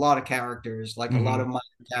 because there's a lot of characters, like a lot Mm-hmm. of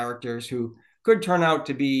minor characters who could turn out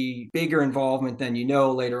to be bigger involvement than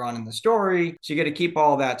later on in the story. So you got to keep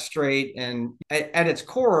all that straight. And at its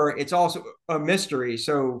core, it's also a mystery.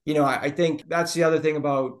 So, I think that's the other thing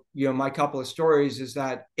about, my couple of stories is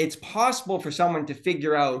that it's possible for someone to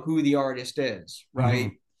figure out who the artist is, Mm-hmm.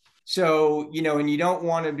 right? So, and you don't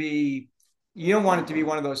want it to be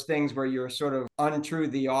one of those things where you're sort of untrue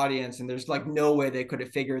to the audience and there's like no way they could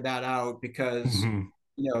have figured that out because Mm-hmm.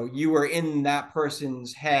 you were in that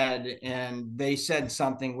person's head and they said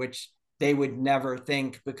something which they would never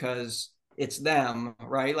think because it's them,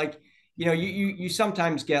 right? Like, you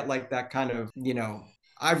sometimes get like that kind of,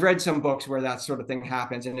 I've read some books where that sort of thing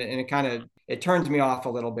happens, and it kind of, it turns me off a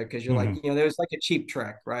little bit because you're like, Mm-hmm. there's like a cheap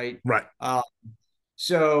trick, right? Right. uh,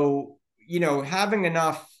 so, having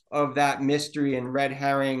enough of that mystery and red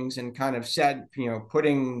herrings and kind of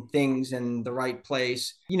putting things in the right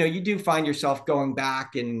place, you do find yourself going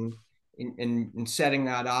back and setting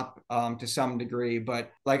that up to some degree.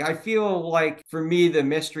 But like, I feel like for me, the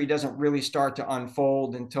mystery doesn't really start to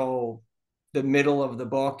unfold until the middle of the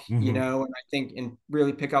book, Mm-hmm. and I think, and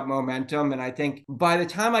really pick up momentum. And I think by the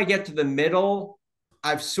time I get to the middle,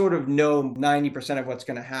 I've sort of know 90% of what's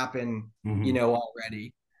going to happen, Mm-hmm.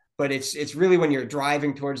 already. But it's really when you're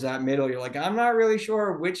driving towards that middle, you're like, I'm not really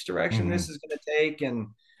sure which direction Mm-hmm. this is going to take. And,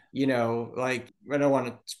 like, I don't want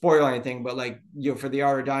to spoil anything, but like, for the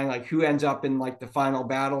art of dying, like who ends up in like the final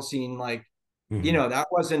battle scene, like, Mm-hmm. that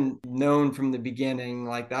wasn't known from the beginning.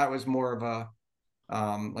 Like that was more of a,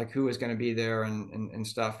 like who was going to be there, and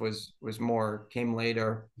stuff was more came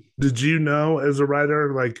later. Did you know as a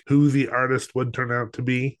writer like who the artist would turn out to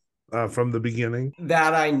be from the beginning?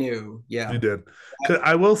 That I knew. You Yeah. did. 'Cause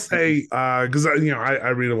I will say, because I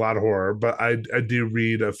read a lot of horror, but I do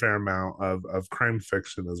read a fair amount of crime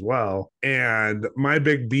fiction as well. And my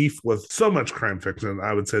big beef with so much crime fiction,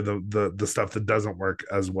 I would say the stuff that doesn't work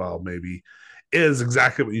as well, maybe, is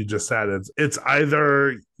exactly what you just said. It's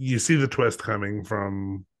either you see the twist coming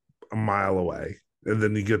from a mile away, and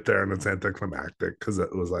then you get there and it's anticlimactic because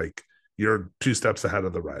it was like you're two steps ahead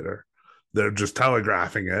of the writer. They're just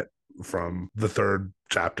telegraphing it from the third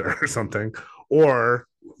chapter or something, or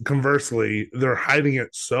conversely they're hiding it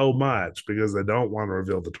so much because they don't want to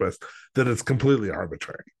reveal the twist that it's completely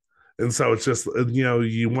arbitrary. And so it's just,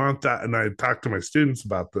 you want that. And I talk to my students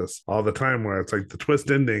about this all the time where it's like the twist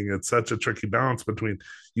ending, it's such a tricky balance between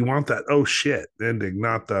you want that oh shit ending,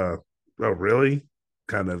 not the oh really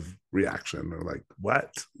kind of reaction, or like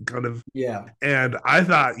what kind of. Yeah. And I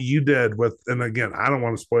thought you did with, and again, I don't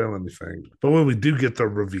want to spoil anything, but when we do get the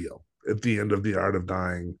reveal at the end of The Art of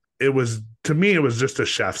Dying, it was, to me, it was just a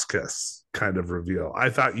chef's kiss kind of reveal. I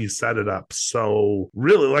thought you set it up so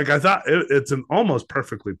really, like, I thought it's an almost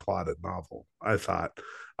perfectly plotted novel. I thought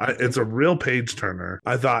it's a real page turner.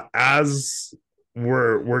 I thought as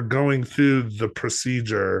we're going through the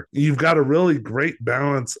procedure, you've got a really great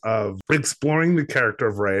balance of exploring the character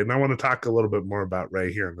of Ray, and I want to talk a little bit more about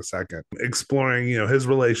Ray here in a second, exploring his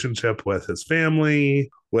relationship with his family,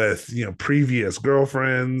 with previous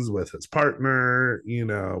girlfriends, with his partner,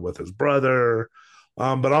 with his brother,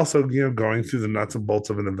 but also going through the nuts and bolts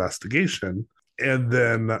of an investigation. And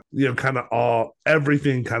then kind of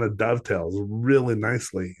everything kind of dovetails really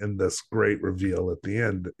nicely in this great reveal at the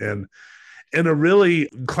end. And in a really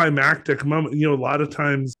climactic moment. A lot of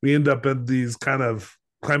times we end up in these kind of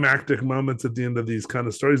climactic moments at the end of these kind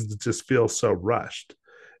of stories that just feel so rushed.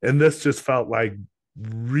 And this just felt like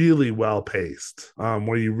really well paced,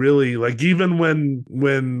 where you really, like, even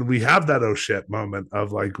when we have that oh shit moment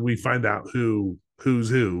of like we find out who's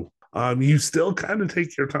who, you still kind of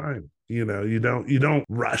take your time. You don't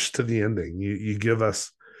rush to the ending. You give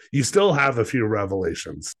us, you still have a few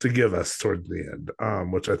revelations to give us toward the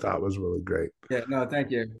end, which I thought was really great. Yeah, no,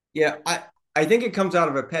 thank you. Yeah, I think it comes out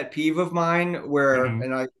of a pet peeve of mine where, Mm-hmm.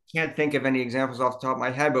 and I can't think of any examples off the top of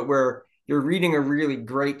my head, but where you're reading a really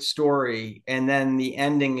great story and then the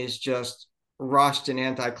ending is just rushed and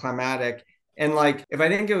anticlimactic. And like, if I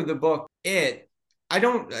think of the book, I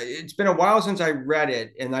don't, it's been a while since I read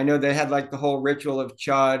it. And I know they had like the whole ritual of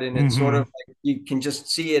Chud, and it's sort of Mm-hmm. like you can just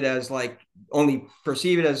see it as like, only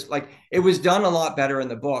perceive it as like, it was done a lot better in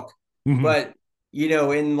the book. Mm-hmm. But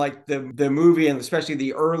in like the movie, and especially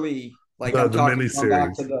the early, like The I'm the talking going back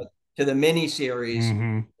miniseries. to the mini series,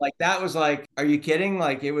 Mm-hmm. like that was like, are you kidding?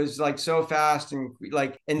 Like it was like so fast and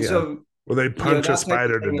like, and Yeah. so Well, they punch a that type of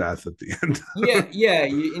spider to thing. death at the end. Yeah,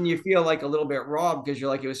 and you feel like a little bit robbed because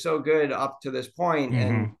you're like, it was so good up to this point,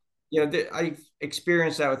 and Mm-hmm. I've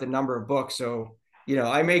experienced that with a number of books. So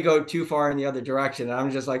I may go too far in the other direction. And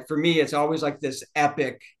I'm just like, for me, it's always like this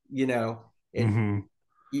epic. It Mm-hmm.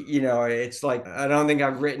 it's like I don't think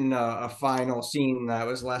I've written a final scene that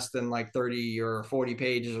was less than like 30 or 40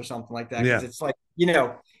 pages or something like that. Because Yeah. it's like,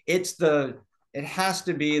 it's it has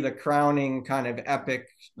to be the crowning kind of epic,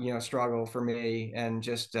 struggle for me. And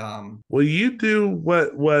just Well, you do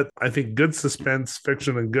what I think good suspense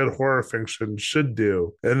fiction and good horror fiction should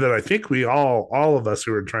do, and that I think we all of us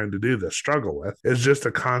who are trying to do this struggle with, is just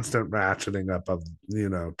a constant ratcheting up of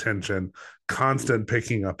tension, constant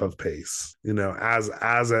picking up of pace.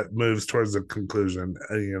 As it moves towards the conclusion,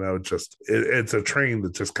 it's a train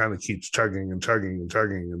that just kind of keeps chugging and chugging and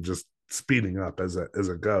chugging and just speeding up as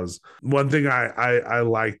it goes. One thing I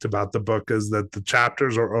liked about the book is that the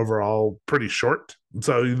chapters are overall pretty short,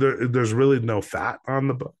 so there's really no fat on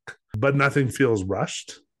the book, but nothing feels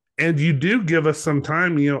rushed. And you do give us some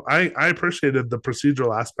time. I appreciated the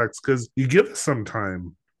procedural aspects because you give us some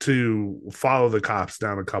time to follow the cops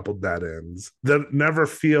down a couple dead ends that never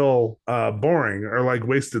feel boring or like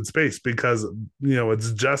wasted space, because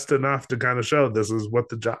it's just enough to kind of show this is what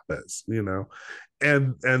the job is.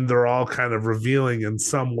 And they're all kind of revealing in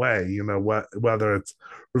some way, whether it's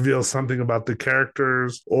reveals something about the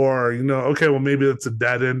characters, or okay, well, maybe it's a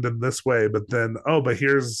dead end in this way, but then but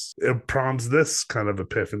here's, it prompts this kind of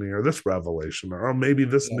epiphany or this revelation, or maybe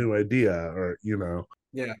this yeah, new idea, or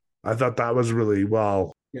yeah, I thought that was really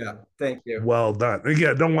yeah. Thank you. well done.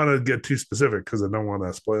 Again, I don't want to get too specific because I don't want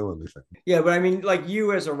to spoil anything. Yeah, but I mean, like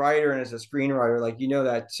you as a writer and as a screenwriter, like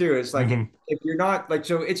that too. It's like Mm-hmm. if you're not like,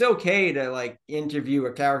 so it's okay to like interview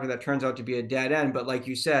a character that turns out to be a dead end, but like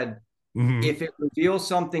you said, Mm-hmm. if it reveals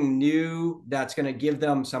something new that's going to give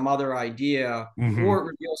them some other idea, Mm-hmm. or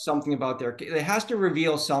it reveals something about it has to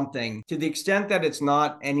reveal something. To the extent that it's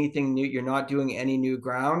not anything new, you're not doing any new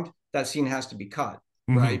ground, that scene has to be cut,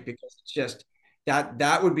 Mm-hmm. right? Because it's just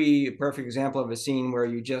that would be a perfect example of a scene where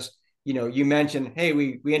you just, you mentioned, hey,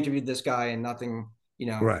 we interviewed this guy and nothing,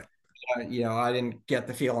 Right. I didn't get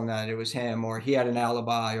the feeling that it was him, or he had an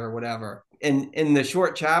alibi or whatever. And in the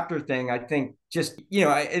short chapter thing, I think just,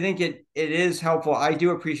 I think it is helpful. I do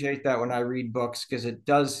appreciate that when I read books, because it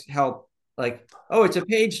does help, like, oh, it's a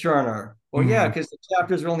page turner. Well, yeah, Mm-hmm. because the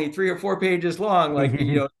chapters are only 3 or 4 pages long. Like,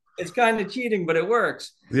 Mm-hmm. it's kind of cheating, but it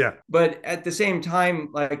works. Yeah. But at the same time,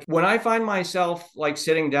 like when I find myself like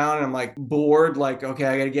sitting down and I'm like bored, like, okay,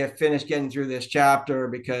 I got to get finished getting through this chapter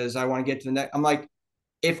because I want to get to the next. I'm like,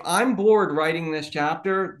 if I'm bored writing this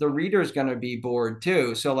chapter, the reader's going to be bored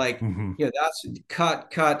too. So like, Mm-hmm. that's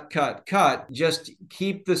cut, cut, cut, cut. Just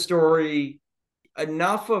keep the story,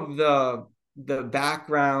 enough of the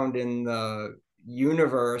background in the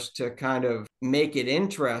universe to kind of make it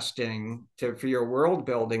interesting for your world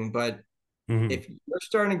building. But Mm-hmm. if you're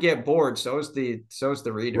starting to get bored, so is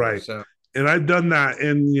the reader. Right. So And I've done that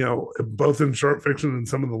in, both in short fiction and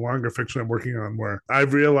some of the longer fiction I'm working on, where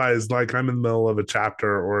I've realized like I'm in the middle of a chapter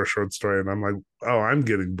or a short story and I'm like, oh, I'm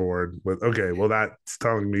getting bored with, okay, well, that's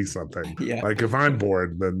telling me something. yeah, Like if I'm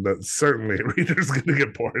bored, then that's certainly a reader's going to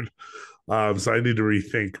get bored. So I need to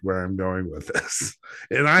rethink where I'm going with this.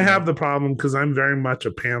 And I yeah, have the problem because I'm very much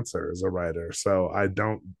a pantser as a writer. So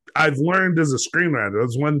I've learned as a screenwriter,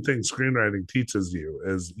 that's one thing screenwriting teaches you,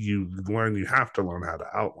 is you have to learn how to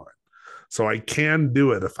outline. So I can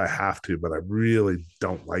do it if I have to, but I really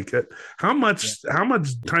don't like it. How yeah.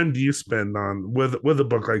 much time do you spend on with a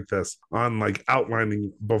book like this on like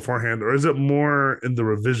outlining beforehand, or is it more in the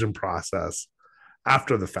revision process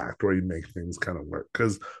after the fact where you make things kind of work?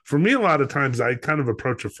 Because for me, a lot of times I kind of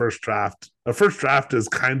approach a first draft. A first draft is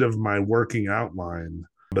kind of my working outline,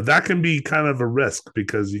 but that can be kind of a risk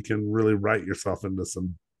because you can really write yourself into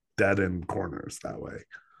some dead end corners that way.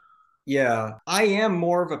 Yeah, I am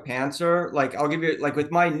more of a pantser. Like I'll give you like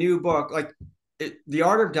with my new book, like The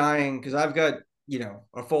Art of Dying, because I've got,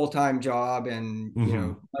 a full-time job and, Mm-hmm.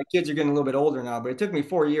 my kids are getting a little bit older now, but it took me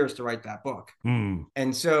 4 years to write that book. Mm.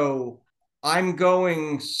 And so I'm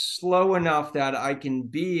going slow enough that I can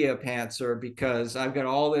be a pantser because I've got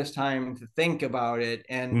all this time to think about it.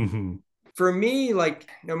 And Mm-hmm. for me, like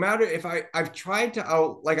no matter if I've tried to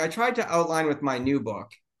I tried to outline with my new book.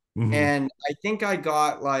 Mm-hmm. And I think I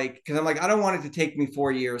got like, because I'm like, I don't want it to take me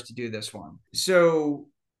 4 years to do this one. So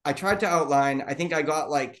I tried to outline. I think I got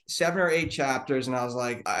like 7 or 8 chapters, and I was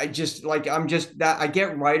like, I'm just that I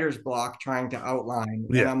get writer's block trying to outline.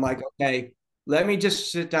 And Yeah. I'm like, okay, let me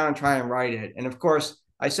just sit down and try and write it. And of course,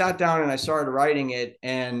 I sat down and I started writing it,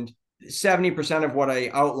 and 70% of what I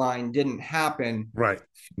outlined didn't happen. Right.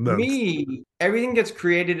 That's. Me, everything gets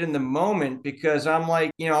created in the moment because I'm like,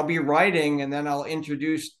 I'll be writing and then I'll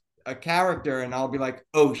introduce a character and I'll be like,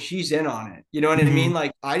 oh, she's in on it. You know what I mean? Mm-hmm.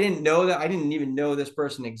 Like, I didn't know that. I didn't even know this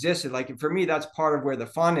person existed. Like, for me, that's part of where the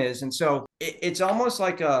fun is. And so it's almost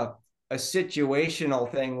like a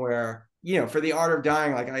situational thing where, for The Art of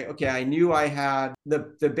Dying, like, I knew I had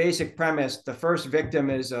the basic premise. The first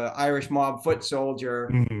victim is a Irish mob foot soldier.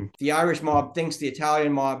 Mm-hmm. The Irish mob thinks the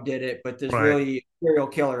Italian mob did it, but there's Right. really a serial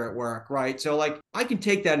killer at work, right? So like I can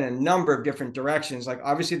take that in a number of different directions. Like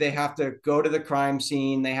obviously they have to go to the crime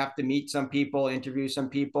scene, they have to meet some people, interview some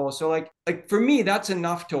people. So like for me, that's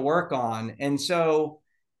enough to work on. And so,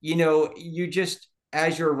 you just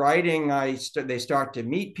as you're writing, they start to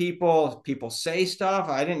meet people. People say stuff.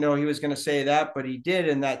 I didn't know he was going to say that, but he did,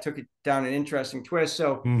 and that took it down an interesting twist.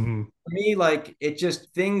 So Mm-hmm. for me, like it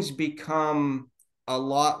just things become a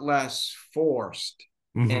lot less forced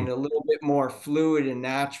Mm-hmm. and a little bit more fluid and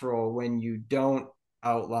natural when you don't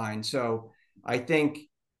outline. So I think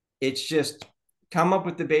it's just come up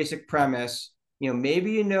with the basic premise.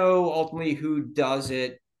 Maybe ultimately who does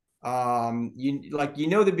it.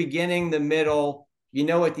 The beginning, the middle.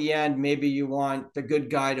 At the end, maybe you want the good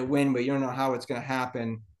guy to win, but you don't know how it's going to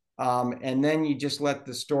happen. And then you just let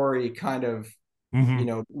the story kind of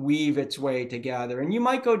Mm-hmm. weave its way together. And you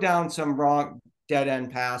might go down some wrong dead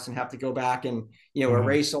end paths and have to go back and, Mm-hmm.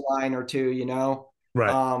 erase a line or two.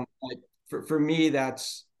 Right. Like for me,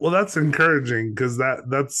 that's, Well, that's encouraging because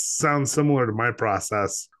that sounds similar to my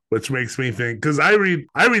process, which makes me think because I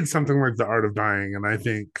read something like The Art of Dying and I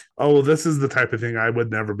think, oh, well, this is the type of thing I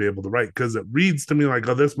would never be able to write because it reads to me like,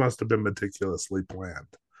 oh, this must have been meticulously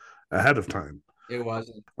planned ahead of time. it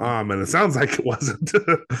wasn't. And it sounds like it wasn't.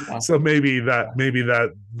 No, So maybe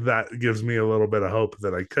that gives me a little bit of hope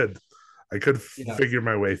that I could yeah, figure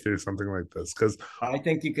my way through something like this because I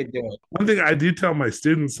think you could do it. one thing I do tell my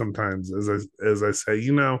students sometimes is I say,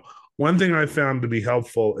 one thing I found to be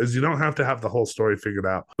helpful is you don't have to have the whole story figured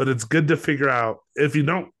out, but it's good to figure out if you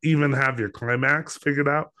don't even have your climax figured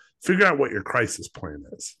out, figure out what your crisis plan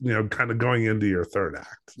is, kind of going into your third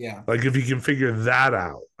act. Yeah. Like if you can figure that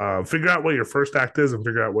out, figure out what your first act is and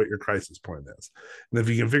figure out what your crisis point is. And if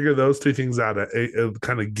you can figure those two things out, it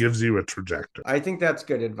kind of gives you a trajectory. I think that's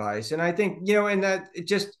good advice. And I think, and that it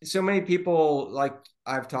just so many people like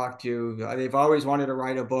I've talked to, they've always wanted to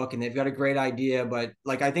write a book and they've got a great idea, but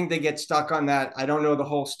like I think they get stuck on that. I don't know the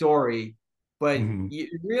whole story, but Mm-hmm. you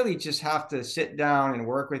really just have to sit down and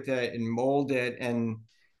work with it and mold it. And,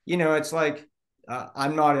 it's like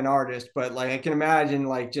I'm not an artist, but like I can imagine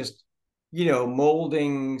like just,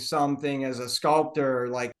 molding something as a sculptor,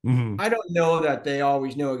 like Mm-hmm. I don't know that they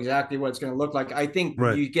always know exactly what it's going to look like. I think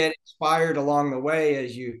Right. you get inspired along the way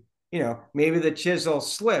as maybe the chisel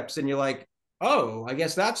slips and you're like, oh, I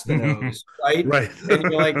guess that's the nose, right? Right. And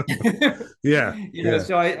you're like, Yeah. Yeah.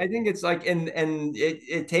 so I think it's like, and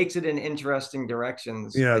it takes it in interesting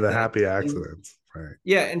directions, Yeah, I the think. happy And accidents. Right.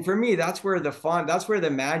 yeah, and for me, that's where the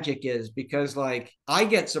magic is because like I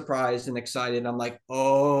get surprised and excited. I'm like,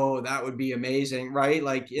 oh, that would be amazing, right?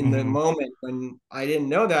 Like in the Mm-hmm. moment when I didn't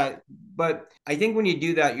know that. But I think when you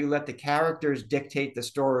do that, you let the characters dictate the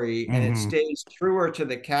story and it Mm-hmm. stays truer to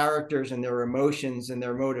the characters and their emotions and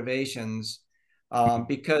their motivations,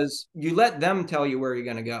 because you let them tell you where you're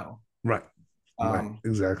going to go. Right. Right. Um,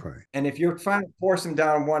 Exactly. and if you're trying to force them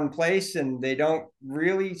down one place and they don't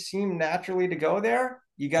really seem naturally to go there,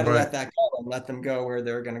 you got to Right. let that go and let them go where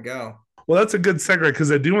they're going to go. Well, that's a good segue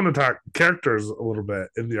because I do want to talk characters a little bit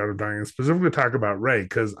in The Art of Dying, and specifically talk about Ray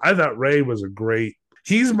because I thought Ray was a great.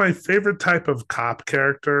 He's my favorite type of cop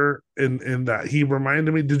character in that he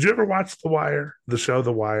reminded me. Did you ever watch The Wire, the show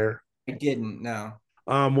The Wire? I didn't know.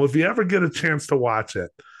 Well, if you ever get a chance to watch it,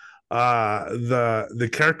 The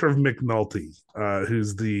character of McNulty,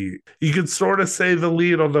 who's you could sort of say the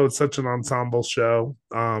lead, although it's such an ensemble show.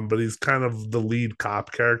 But he's kind of the lead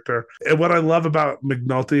cop character. And what I love about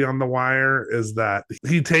McNulty on The Wire is that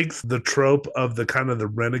he takes the trope of the kind of the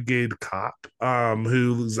renegade cop,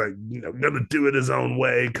 who's like, gonna do it his own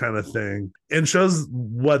way kind of thing, and shows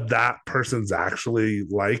what that person's actually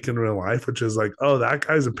like in real life, which is like, oh, that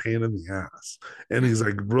guy's a pain in the ass, and he's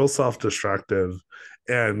like real self-destructive,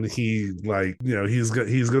 and he, like, he's going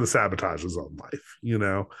to sabotage his own life,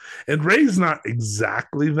 and Ray's not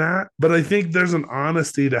exactly that, but I think there's an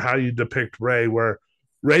honesty to how you depict Ray, where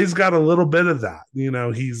Ray's got a little bit of that.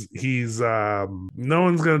 He's no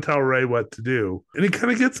one's going to tell Ray what to do, and he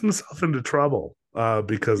kind of gets himself into trouble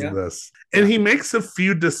because of this. And he makes a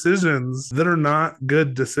few decisions that are not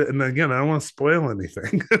good decisions. And again, I don't want to spoil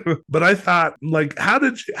anything, but I thought, like, how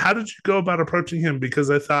did you go about approaching him?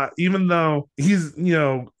 Because I thought, even though he's,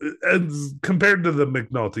 as compared to the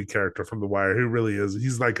McNulty character from The Wire, who really is,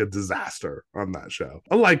 he's like a disaster on that show,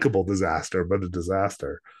 a likable disaster, but a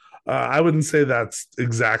disaster. I wouldn't say that's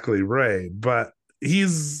exactly Ray, but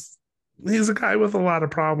he's a guy with a lot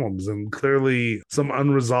of problems and clearly some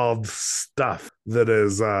unresolved stuff that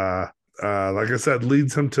is like I said,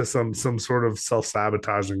 leads him to some sort of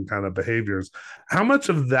self-sabotaging kind of behaviors. How much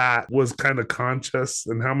of that was kind of conscious,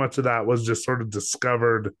 and how much of that was just sort of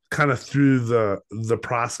discovered kind of through the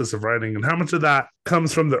process of writing, and how much of that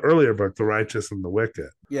comes from the earlier book, The Righteous and the Wicked?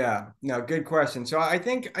 Yeah, no, good question. So I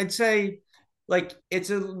think I'd say, like,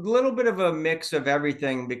 it's a little bit of a mix of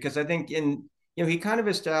everything, because I think he kind of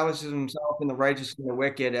establishes himself in The Righteous and the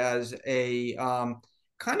Wicked as a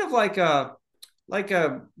kind of like a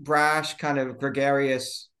brash, kind of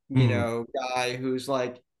gregarious, guy who's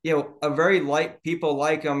like, a very people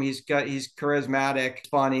like him. He's charismatic,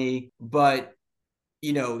 funny, but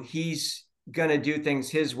he's gonna do things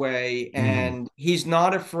his way, and he's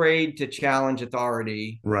not afraid to challenge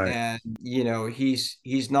authority, right? And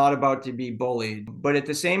he's not about to be bullied, but at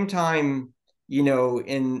the same time,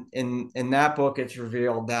 in that book, it's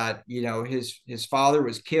revealed that his father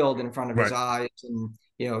was killed in front of his eyes, and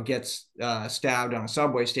gets stabbed on a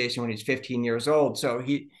subway station when he's 15 years old. So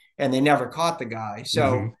and they never caught the guy.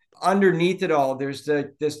 So underneath it all, there's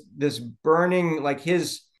this burning, like,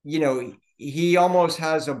 his, he almost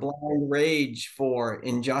has a blind rage for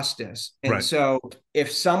injustice. And so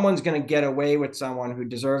if someone's going to get away with someone who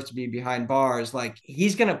deserves to be behind bars, like,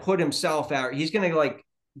 he's going to put himself out. He's going to, like,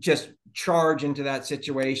 just charge into that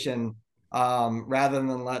situation, rather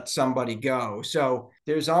than let somebody go. So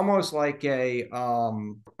there's almost like a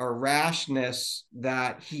rashness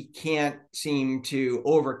that he can't seem to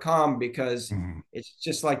overcome, because it's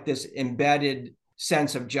just like this embedded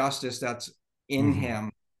sense of justice that's in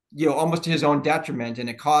him, almost to his own detriment, and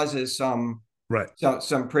it causes some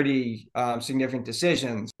pretty significant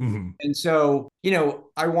decisions. And so,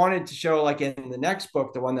 I wanted to show, like, in the next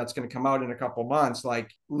book, the one that's going to come out in a couple months,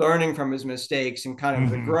 like, learning from his mistakes and kind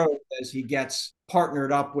of the growth as he gets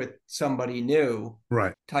partnered up with somebody new,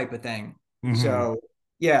 type of thing. So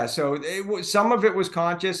some of it was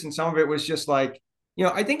conscious, and some of it was just like,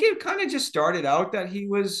 I think it kind of just started out that he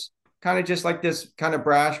was kind of just like this kind of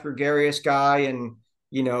brash, gregarious guy, and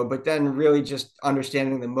but then really just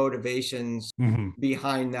understanding the motivations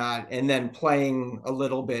behind that, and then playing a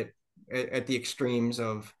little bit at the extremes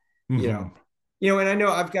of, and I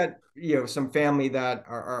know I've got, some family that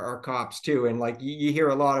are cops too. And, like, you hear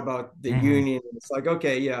a lot about the union. And it's like,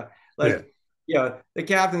 okay, the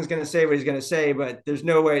captain's going to say what he's going to say, but there's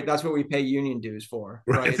no way that's what we pay union dues for.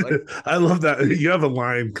 Right. Like, I love that. You have a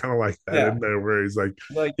line kind of like that in there where he's like,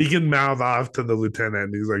 he can mouth off to the lieutenant,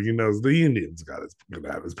 and he's like, he knows the union's going to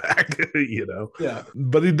have his back, Yeah.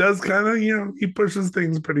 But he does kind of, he pushes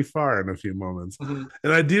things pretty far in a few moments.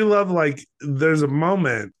 And I do love, like, there's a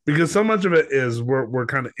moment, because so much of it is we're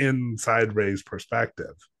kind of inside Ray's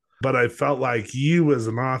perspective. But I felt like you as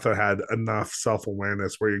an author had enough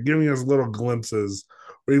self-awareness where you're giving us little glimpses,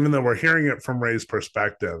 or even though we're hearing it from Ray's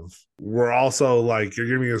perspective, we're also, like, you're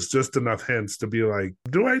giving us just enough hints to be like,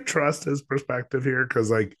 do I trust his perspective here?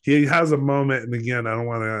 Because, like, he has a moment, and again, I don't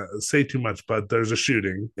want to say too much, but there's a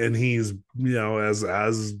shooting, and he's,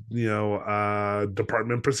 as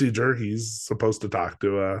department procedure, he's supposed to talk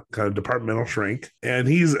to a kind of departmental shrink, and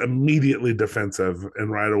he's immediately defensive,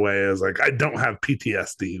 and right away is like, I don't have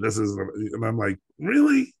PTSD. And I'm like,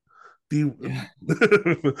 really? Can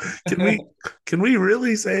we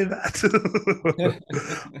really say that?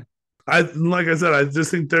 Like I said, I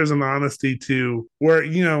just think there's an honesty to where,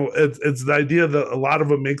 it's the idea that a lot of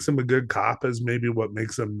what makes him a good cop is maybe what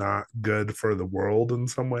makes him not good for the world in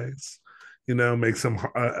some ways. makes him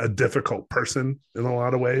a difficult person in a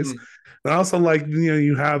lot of ways. Mhm. And I also like,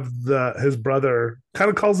 you have his brother kind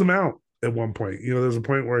of calls him out at one point. There's a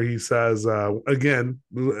point where he says, again,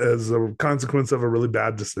 as a consequence of a really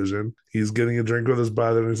bad decision, he's getting a drink with his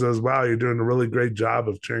brother and he says, wow, you're doing a really great job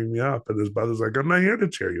of cheering me up. And his brother's like, I'm not here to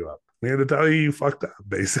cheer you up. I'm here to tell you fucked up, Yeah.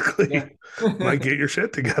 basically. Like, get your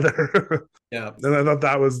shit together. Yeah. And I thought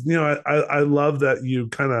that was, I love that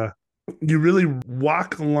you really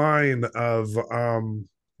walk a line of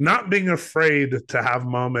not being afraid to have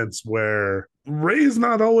moments where Ray's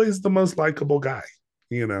not always the most likable guy,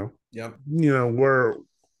 you know. Yep. Where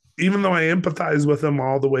even though I empathize with him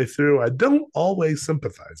all the way through, I don't always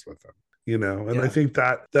sympathize with him. And I Yeah. think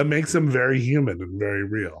that makes him very human and very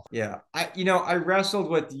real. Yeah. I wrestled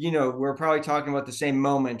with, we're probably talking about the same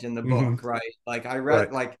moment in the Mm-hmm. book, right? Like I Right.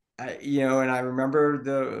 read, like, and I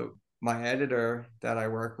remember my editor that I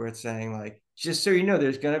work with saying, like, just so you know,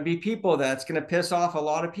 there's going to be people that's going to piss off a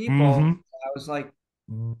lot of Mm-hmm. people. I was like,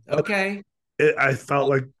 But okay. I felt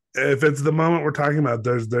like if it's the moment we're talking about,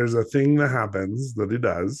 there's a thing that happens that he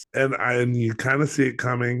does, and you kind of see it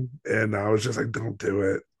coming, and I was just like, don't do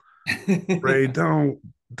it, Ray, don't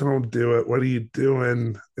do it. What are you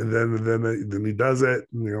doing? And then he does it,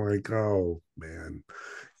 and you're like, oh man,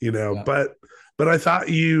 Yeah. But I thought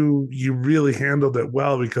you really handled it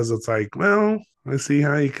well because it's like, well, I see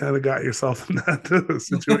how you kind of got yourself in that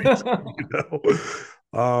situation.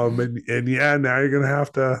 And yeah, now you're gonna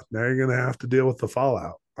have to deal with the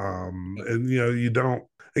fallout. And you don't.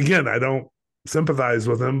 Again, I don't sympathize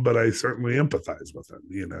with him, but I certainly empathize with him.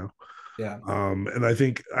 Yeah. And I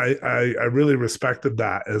think I really respected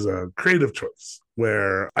that as a creative choice.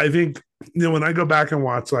 Where I think when I go back and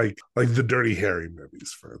watch like the Dirty Harry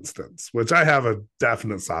movies, for instance, which I have a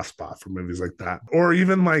definite soft spot for movies like that, or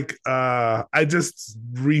even like I just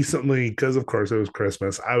recently, because of course it was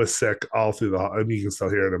Christmas, I was sick all through and you can still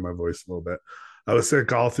hear it in my voice a little bit. I was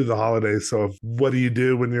sick all through the holidays. So what do you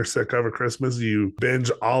do when you're sick over Christmas? You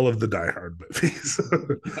binge all of the Die Hard movies.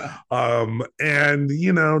 Yeah. And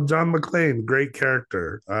John McClane, great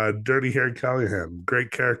character. Dirty Harry Callahan,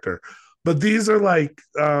 great character. But these are like,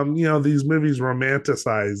 these movies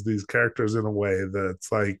romanticize these characters in a way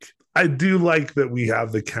that's like, I do like that we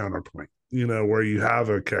have the counterpoint, where you have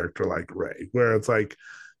a character like Ray, where it's like,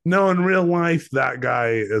 no, in real life, that guy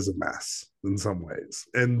is a mess in some ways,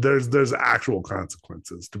 and there's actual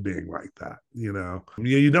consequences to being like that. You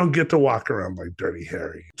don't get to walk around like Dirty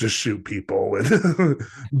Harry, just shoot people and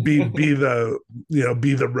be the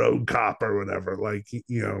be the rogue cop or whatever. Like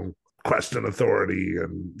question authority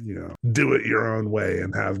and do it your own way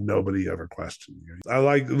and have nobody ever question you. I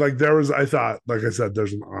like there was I thought, like I said,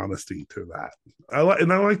 there's an honesty to that. I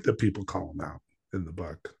like that people call him out in the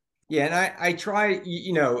book. Yeah, and I try,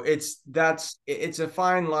 it's a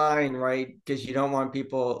fine line, right? Because you don't want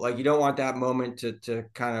people, like, you don't want that moment to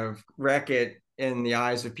kind of wreck it in the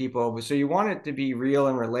eyes of people. So you want it to be real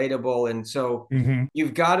and relatable. And so Mm-hmm.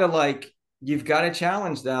 you've got to like you've got to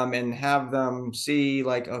challenge them and have them see,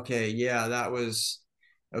 like, okay, yeah, that was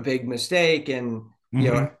a big mistake, and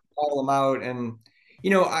Mm-hmm. call them out. And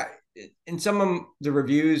I in some of the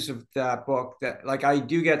reviews of that book, that, like, I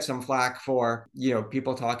do get some flack for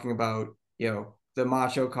people talking about the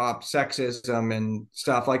macho cop sexism and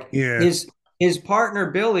stuff. Like, Yeah. his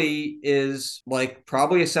partner Billy is, like,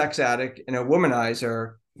 probably a sex addict and a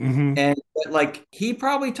womanizer, Mm-hmm. and like he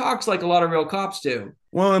probably talks like a lot of real cops do.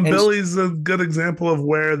 Well, and And Billy's a good example of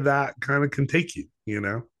where that kind of can take you.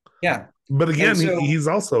 yeah, But and again, so he's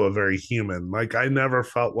also a very human. Like I never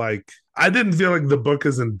felt like I didn't feel like the book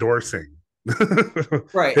is endorsing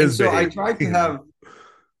right, and his so I behavior. tried to have.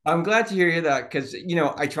 I'm glad to hear that, because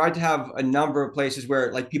I tried to have a number of places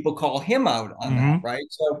where, like, people call him out on that, Mm-hmm. right?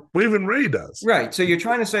 So Well, even Ray does. right, so you're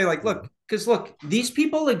trying to say, like, look, because look, these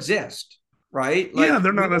people exist, right? Yeah, Like,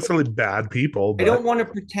 they're not necessarily bad people, I but don't want to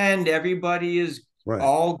pretend everybody is right,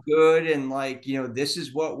 all good and, like, this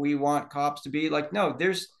is what we want cops to be. Like, no,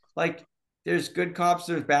 there's good cops,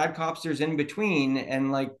 there's bad cops, there's in between.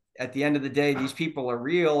 And, like, at the end of the day, these people are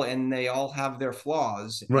real and they all have their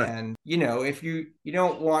flaws. right, And, if you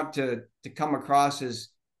don't want to come across as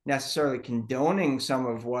necessarily condoning some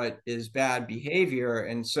of what is bad behavior.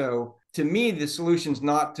 And so to me, the solution's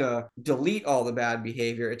not to delete all the bad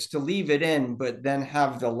behavior, it's to leave it in, but then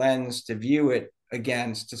have the lens to view it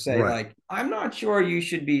against, to say, right. like, I'm not sure you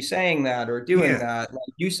should be saying that or doing Yeah, that.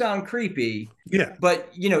 Like, you sound creepy, yeah. but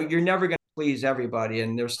you're never going to please everybody,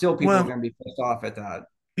 and there's still people who are Well, going to be pissed off at that.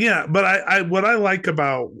 yeah, but I what I like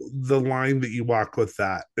about the line that you walk with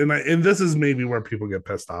that, and this is maybe where people get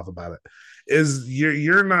pissed off about it, is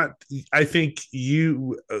you're not. I think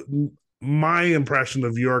you my impression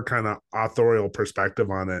of your kind of authorial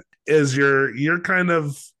perspective on it is you're kind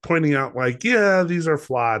of pointing out like, yeah, these are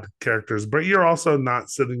flawed characters, but you're also not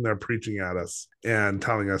sitting there preaching at us and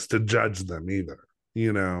telling us to judge them either.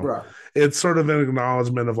 You know, Right. it's sort of an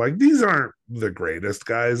acknowledgement of like, these aren't the greatest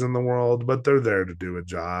guys in the world, but they're there to do a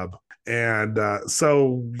job. And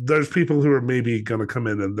so there's people who are maybe going to come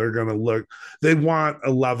in and they're going to look, they want a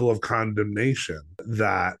level of condemnation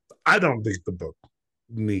that I don't think the book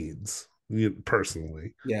needs,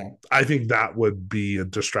 personally. Yeah. I think that would be a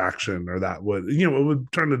distraction, or that would, it would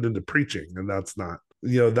turn it into preaching. And that's not,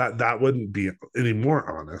 that wouldn't be any more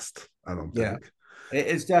honest, I don't Yeah. think.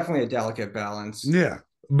 It's definitely a delicate balance. Yeah.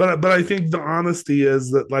 But I think the honesty is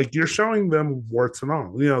that like you're showing them warts and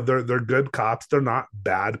all. They're good cops. They're not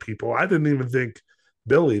bad people. I didn't even think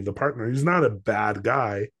Billy, the partner, he's not a bad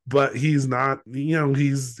guy, but he's not,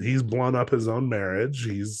 he's blown up his own marriage.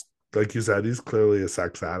 He's, like you said, he's clearly a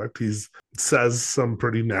sex addict. He's says some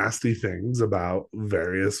pretty nasty things about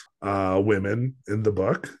various women in the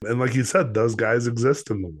book. And like you said, those guys exist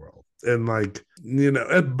in the world. And like,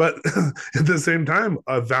 but at the same time,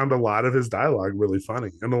 I found a lot of his dialogue really funny,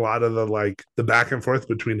 and a lot of the back and forth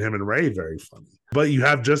between him and Ray very funny. But you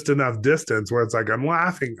have just enough distance where it's like I'm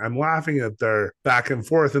laughing at their back and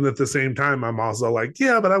forth, and at the same time I'm also like,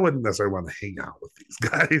 yeah, but I wouldn't necessarily want to hang out with these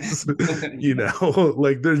guys.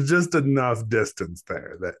 Like there's just enough distance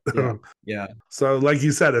there that yeah. So like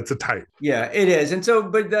you said, it's a type. Yeah, it is. And so,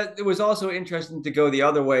 but that it was also interesting to go the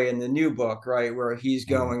other way in the new book, right? Where he's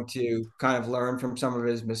going to kind of learn from some of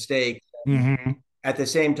his mistakes. Mm-hmm. At the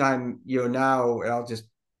same time, now I'll just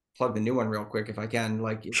plug the new one real quick if I can.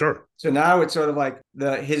 Like, Sure. so now it's sort of like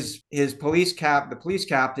the police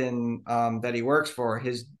captain that he works for,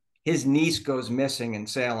 his niece goes missing in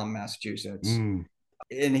Salem, Massachusetts. Mm.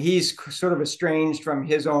 And he's sort of estranged from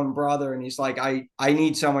his own brother, and he's like, I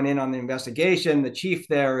need someone in on the investigation. The chief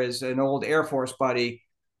there is an old Air Force buddy.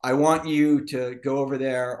 I want you to go over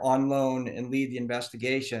there on loan and lead the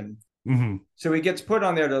investigation. Mm-hmm. So he gets put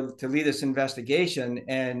on there to lead this investigation,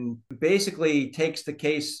 and basically takes the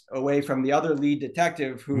case away from the other lead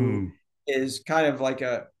detective, who is kind of like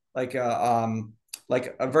a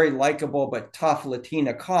very likable but tough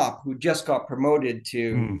Latina cop who just got promoted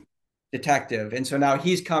to detective. And so now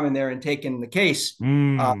he's coming there and taking the case.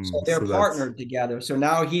 So they're partnered together. So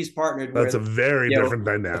now he's partnered that's with a very different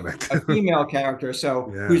dynamic. a female character, so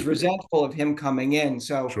who's resentful of him coming in.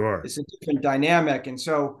 So it's a different dynamic. And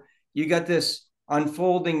so you got this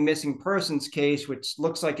unfolding missing persons case, which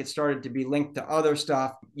looks like it started to be linked to other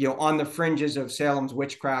stuff, on the fringes of Salem's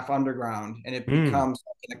witchcraft underground, and it becomes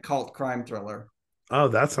like an occult crime thriller. Oh,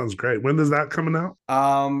 that sounds great. When does that coming out?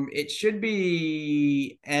 It should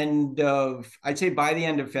be I'd say by the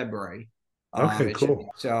end of February. Okay, cool.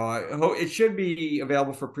 So it should be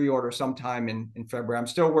available for pre-order sometime in February. I'm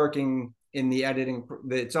still working in the editing.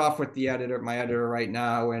 It's off with my editor right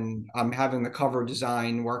now, and I'm having the cover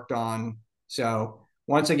design worked on. So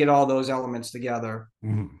once I get all those elements together,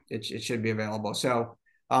 it should be available. So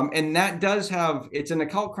and that does it's an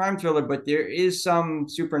occult crime thriller, but there is some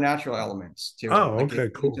supernatural elements to it. Oh, okay,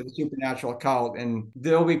 cool. To the supernatural occult. And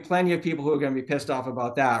there'll be plenty of people who are going to be pissed off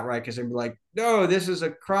about that, right? Because they'll be like, no, this is a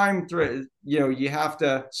crime thriller. You have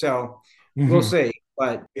to. So we'll see.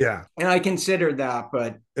 But yeah. And I considered that,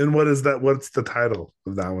 but. And what is that? What's the title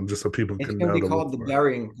of that one? Just so people can know. It's going to be called The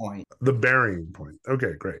Burying Point. The Burying Point.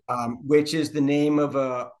 Okay, great. Which is the name of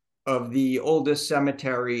the oldest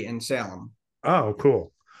cemetery in Salem. Oh,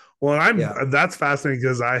 cool. Well, that's fascinating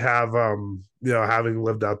because I have, having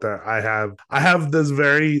lived out there, I have this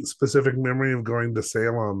very specific memory of going to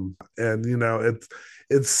Salem, and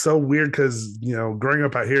it's so weird because growing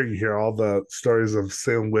up out here, you hear all the stories of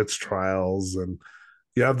Salem witch trials, and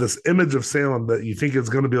you have this image of Salem that you think it's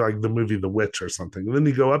going to be like the movie The Witch or something, and then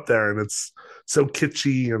you go up there and it's so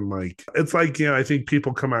kitschy, and like it's like I think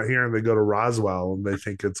people come out here and they go to Roswell and they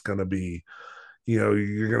think it's going to be.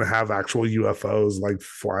 You're going to have actual UFOs like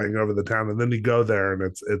flying over the town. And then you go there and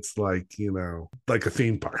it's like, like a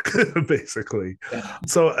theme park, basically. Yeah.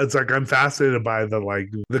 So it's like, I'm fascinated by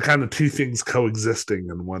the kind of two things coexisting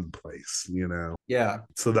in one place, Yeah.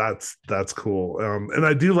 So that's cool. And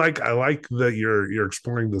I like that you're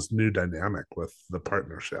exploring this new dynamic with the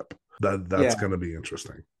partnership. That's going to be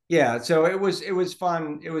interesting. Yeah. So it was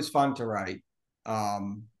fun. It was fun to write.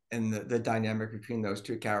 And the dynamic between those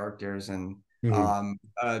two characters, and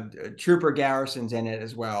Trooper Garrison's in it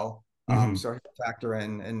as well. So he'll factor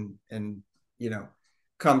in and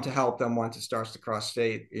come to help them once it starts to cross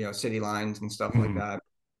state, city lines and stuff like that.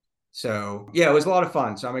 So yeah, it was a lot of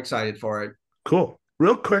fun. So I'm excited for it. Cool.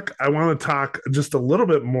 Real quick, I want to talk just a little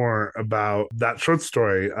bit more about that short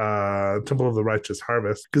story, Temple of the Righteous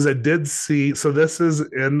Harvest, because I did see. So this is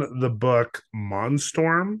in the book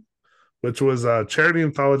Monstorm, which was a charity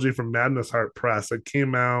anthology from Madness Heart Press. It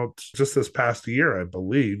came out just this past year, I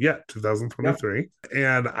believe. Yeah, Yep. 2023.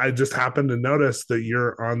 And I just happened to notice that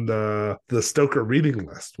you're on the Stoker reading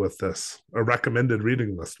list with this, a recommended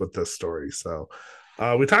reading list with this story. So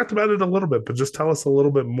we talked about it a little bit, but just tell us a little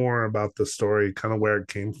bit more about the story, kind of where it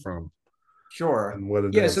came from Sure. and what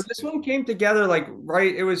it Yeah, so is. this one came together like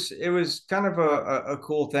right. It was kind of a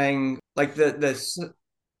cool thing. Like the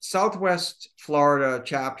Southwest Florida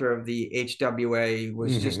chapter of the HWA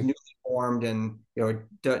was just Mm-hmm. newly formed, and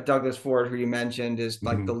Douglas Ford, who you mentioned, is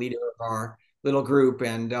like Mm-hmm. the leader of our little group,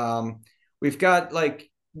 and we've got like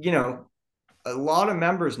a lot of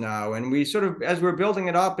members now, and we sort of, as we're building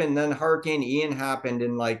it up, and then Hurricane Ian happened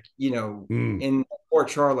in like Mm, in the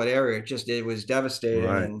Port Charlotte area. It was devastating,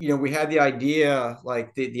 right. and we had the idea,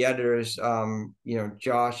 like the editors,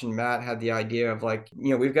 Josh and Matt had the idea of like,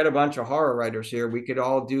 we've got a bunch of horror writers here, we could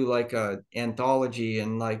all do like a anthology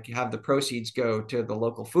and like have the proceeds go to the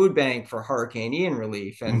local food bank for Hurricane Ian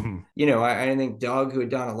relief. And Mm-hmm. I think Doug, who had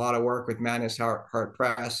done a lot of work with Madness Heart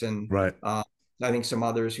Press, and Right. I think some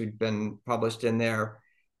others who'd been published in there,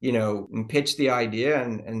 and pitched the idea,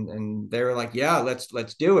 and they were like, yeah,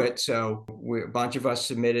 let's do it. So a bunch of us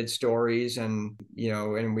submitted stories, and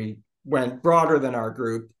and we went broader than our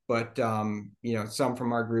group, but some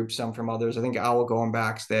from our group, some from others. I think Owl Going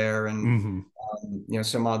Back's there, and Mm-hmm.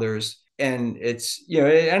 some others. And it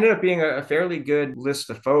ended up being a fairly good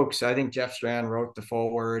list of folks. I think Jeff Strand wrote the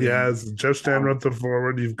foreword, Yeah, and as Jeff Stan um, wrote the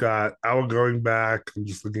forward, you've got Al going back. I'm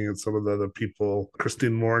just looking at some of the other people.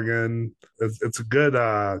 Christine Morgan. It's a good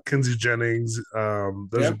Kinsey Jennings. There's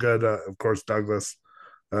a yeah, good of course Douglas,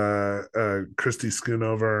 Christy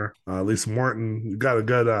Schoonover, Lisa Morton. You've got a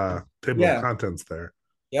good table of yeah. contents there.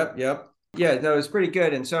 Yep, yep. Yeah, no, it was pretty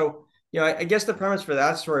good. And so, I guess the premise for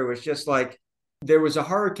that story was just like there was a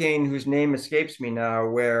hurricane whose name escapes me now,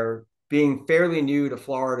 where being fairly new to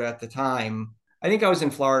Florida at the time, I think I was in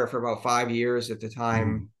Florida for about 5 years at the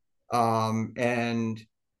Mm-hmm. time. And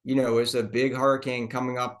it was a big hurricane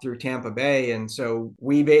coming up through Tampa Bay. And so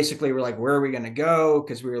we basically were like, where are we going to go?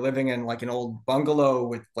 Because we were living in like an old bungalow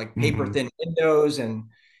with like paper Mm-hmm. thin windows and,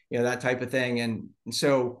 that type of thing. And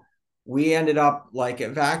so we ended up like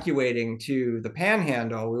evacuating to the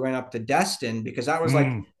Panhandle. We went up to Destin because that was like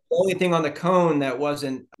Mm, the only thing on the cone that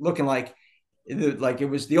wasn't looking like it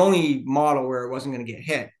was the only model where it wasn't going to get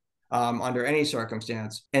hit under any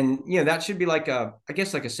circumstance. And that should be like I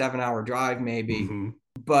guess like a 7 hour drive maybe, mm-hmm.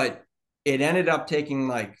 but it ended up taking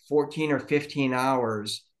like 14 or 15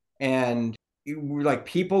 hours. And like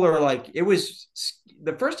people are like, it was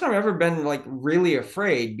the first time I've ever been like really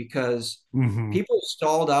afraid, because Mm-hmm. people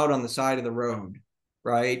stalled out on the side of the road,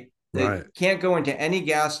 right? They Right. can't go into any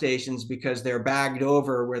gas stations because they're bagged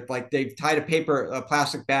over with like they've tied a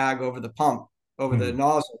plastic bag over the pump, over the Mm,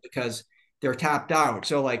 nozzle, because they're tapped out.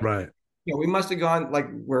 So like, right. we must have gone like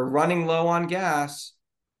we're running low on gas.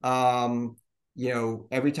 Um,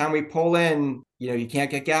 every time we pull in, you can't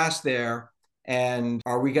get gas there. And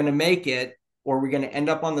are we going to make it, or are we going to end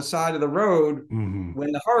up on the side of the road Mm-hmm.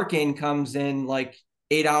 when the hurricane comes in like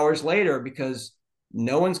 8 hours later, because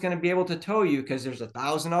no one's going to be able to tow you because there's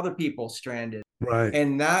 1,000 other people stranded. Right.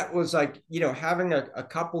 And that was like, having a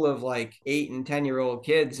couple of like 8 and 10-year-old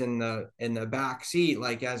kids in the back seat,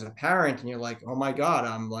 like as a parent, and you're like, oh my God,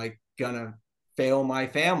 I'm like gonna fail my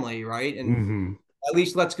family, right? And Mm-hmm. at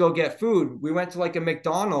least let's go get food. We went to like a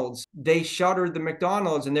McDonald's. They shuttered the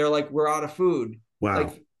McDonald's, and they're like, we're out of food. Wow.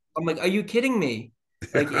 Like, I'm like, are you kidding me?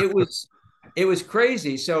 Like Yeah. it was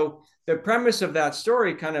crazy. So the premise of that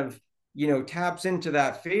story kind of, taps into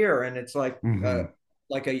that fear. And it's Mm-hmm.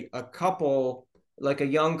 like a couple, like a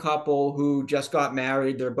young couple who just got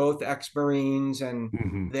married. They're both ex-Marines, and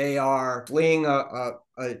Mm-hmm. they are fleeing a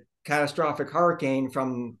catastrophic hurricane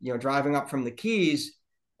from, driving up from the Keys,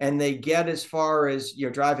 and they get as far as,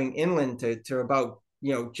 driving inland to about,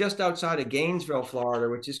 just outside of Gainesville, Florida,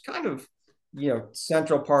 which is kind of,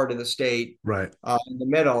 central part of the state, Right. in the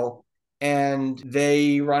middle. And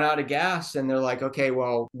they run out of gas, and they're like, okay,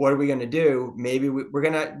 well, what are we going to do? Maybe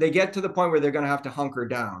they get to the point where they're going to have to hunker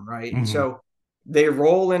down, right? And Mm-hmm. so they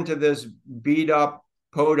roll into this beat up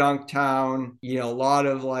podunk town, a lot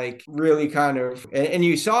of like really kind of, and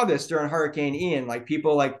you saw this during Hurricane Ian, like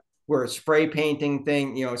people like were spray painting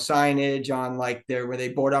signage on like where they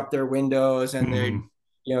board up their windows, and they'd,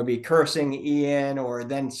 Mm-hmm. be cursing Ian, or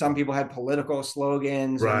then some people had political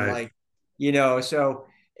slogans, and Right. like, so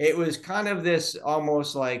it was kind of this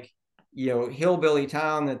almost like hillbilly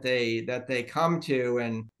town that they come to,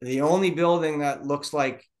 and the only building that looks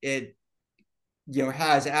like it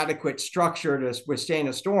has adequate structure to withstand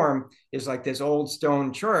a storm is like this old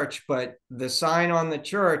stone church, but the sign on the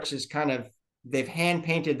church is kind of, they've hand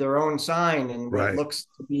painted their own sign in what Right. looks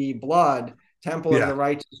to be blood, Temple of Yeah. the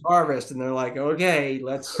Righteous Harvest, and they're like, okay,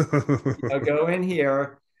 let's go in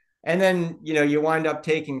here. And then you wind up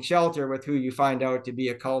taking shelter with who you find out to be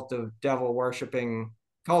a cult of devil worshiping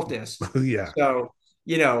cultists. Yeah. So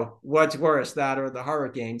what's worse, that or the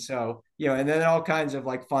hurricane? So and then all kinds of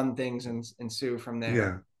like fun things ensue from Yeah.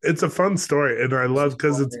 there. It's a fun story, and I love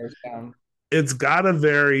because it's got a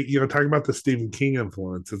very, talking about the Stephen King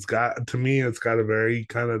influence, it's got, to me, it's got a very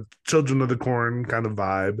kind of Children of the Corn kind of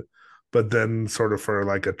vibe, but then sort of for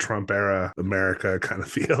like a Trump era America kind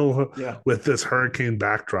of feel Yeah. with this hurricane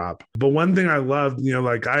backdrop. But one thing I loved,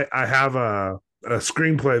 like I have a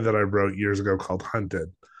screenplay that I wrote years ago called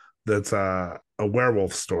Hunted, that's a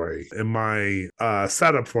werewolf story. And my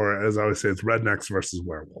setup for it, as I always say, it's rednecks versus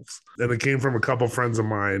werewolves. And it came from a couple friends of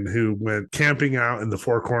mine who went camping out in the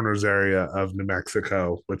Four Corners area of New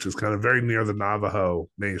Mexico, which is kind of very near the Navajo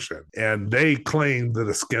Nation. And they claimed that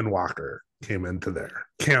a skinwalker came into their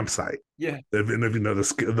campsite. Yeah. If you know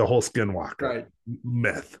the whole skinwalker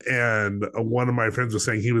myth. And one of my friends was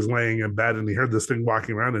saying he was laying in bed and he heard this thing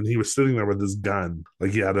walking around, and he was sitting there with his gun,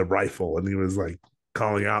 like he had a rifle, and he was like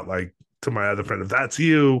calling out like to my other friend, if that's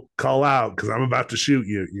you, call out because I'm about to shoot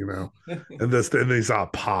you, And then they saw a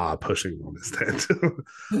paw pushing on his tent.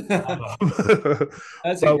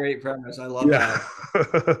 That's a great premise. I love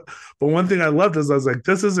that. But one thing I loved is I was like,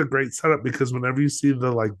 this is a great setup, because whenever you see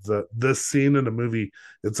this scene in a movie,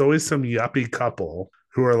 it's always some yuppie couple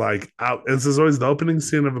who are like out. This is always the opening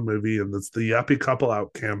scene of a movie, and it's the yuppie couple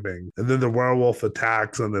out camping, and then the werewolf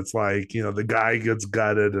attacks, and it's like, the guy gets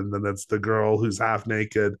gutted, and then it's the girl who's half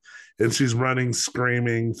naked, and she's running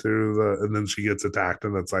screaming and then she gets attacked,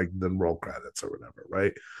 and it's like, then roll credits or whatever,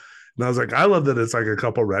 right? And I was like, I love that it's like a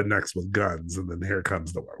couple rednecks with guns, and then here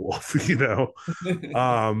comes the werewolf,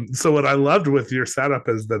 So what I loved with your setup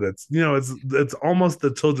is that it's almost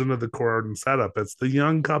the Children of the Corn setup. It's the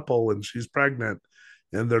young couple, and she's pregnant,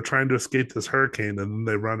 and they're trying to escape this hurricane, and then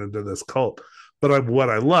they run into this cult. But what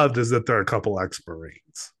I loved is that there are a couple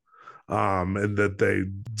ex-Marines, and that they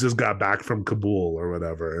just got back from Kabul or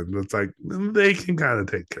whatever, and it's like they can kind of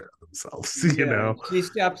take care of themselves, She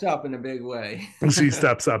steps up in a big way. She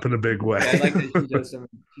steps up in a big way. I like that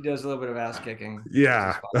she does a little bit of ass kicking.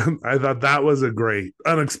 Yeah, I thought that was a great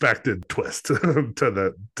unexpected twist to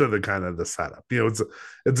the kind of the setup.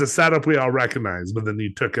 It's a setup we all recognize, but then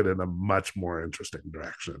you took it in a much more interesting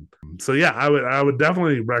direction. So yeah, I would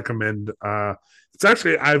definitely recommend. It's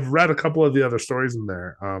actually, I've read a couple of the other stories in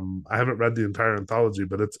there. I haven't read the entire anthology,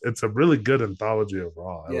 but it's a really good anthology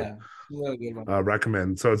overall. Yeah, really good one.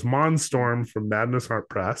 Recommend. So it's Monstorm from Madness Heart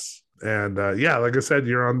Press. And like I said,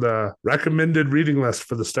 you're on the recommended reading list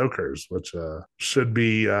for the Stokers, which should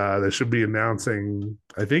be they should be announcing,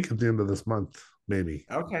 I think, at the end of this month, maybe.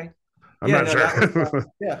 Okay. I'm not sure.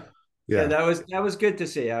 Yeah, that was good to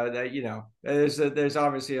see. There's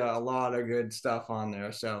obviously a lot of good stuff on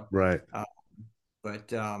there. So right. But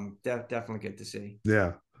definitely good to see.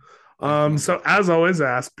 Yeah. So as always,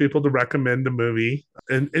 I ask people to recommend a movie,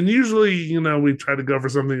 and usually, we try to go for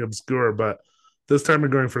something obscure, but this time we're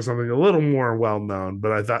going for something a little more well known.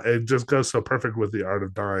 But I thought it just goes so perfect with The Art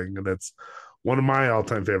of Dying, and it's one of my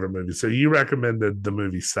all-time favorite movies. So you recommended the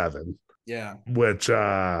movie Seven, which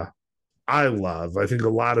I love. I think a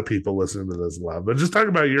lot of people listening to this love. But just talk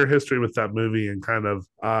about your history with that movie and kind of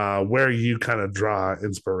where you kind of draw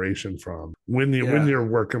inspiration from when you're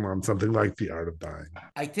working on something like The Art of Dying.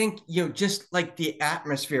 I think just like the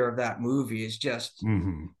atmosphere of that movie is just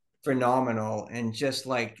phenomenal, and just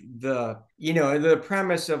like the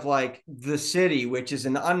premise of like the city, which is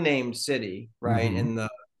an unnamed city, right? And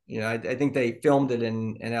I think they filmed it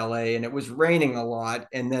in LA, and it was raining a lot.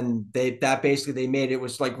 And then they made it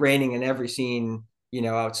was like raining in every scene,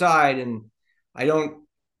 outside. And I don't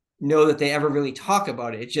know that they ever really talk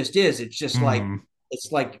about it. It just is. It's just like,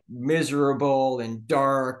 it's like miserable and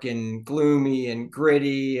dark and gloomy and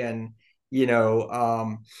gritty. And,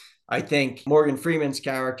 I think Morgan Freeman's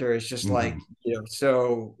character is just like,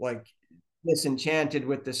 so like disenchanted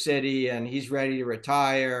with the city, and he's ready to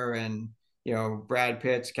retire. And, Brad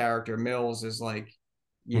Pitt's character Mills is like,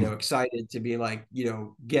 excited to be like,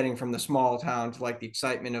 getting from the small town to like the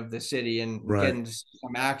excitement of the city and getting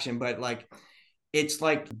some action. But like, it's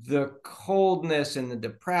like the coldness and the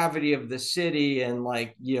depravity of the city, and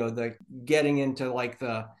like, the getting into like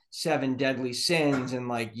the 7 deadly sins, and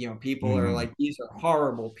like, people are like, these are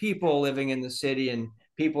horrible people living in the city, and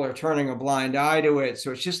people are turning a blind eye to it.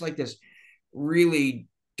 So it's just like this really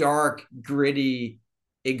dark, gritty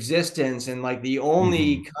existence, and like the Hmm.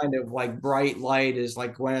 only kind of like bright light is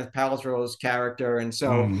like Gwyneth Paltrow's character. And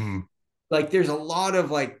so Hmm. like there's a lot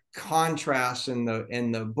of like contrast in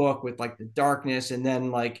the book with like the darkness, and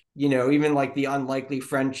then like even like the unlikely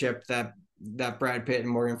friendship that Brad Pitt and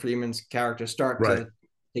Morgan Freeman's character start Right.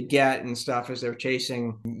 to get and stuff as they're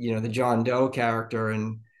chasing the John Doe character.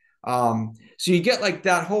 And so you get like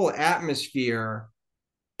that whole atmosphere,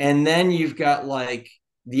 and then you've got like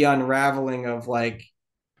the unraveling of like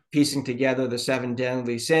piecing together the seven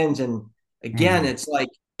deadly sins. And again, Hmm. it's like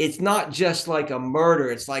it's not just like a murder,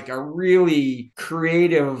 it's like a really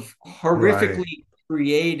creative, Right. horrifically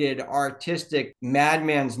created artistic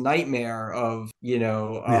madman's nightmare of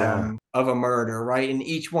Yeah. of a murder, right? And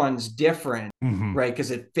each one's different, Hmm. right? Because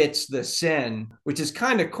it fits the sin, which is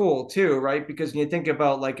kind of cool too, right? Because when you think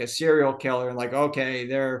about like a serial killer and like, okay,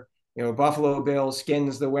 they're Buffalo Bill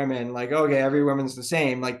skins the women, like, okay, every woman's the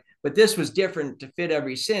same, like, but this was different to fit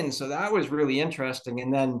every sin. So that was really interesting.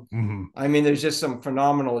 And then, Hmm. I mean, there's just some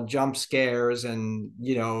phenomenal jump scares, and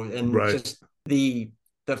Right. just the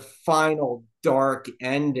final dark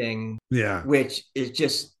ending, Yeah. which is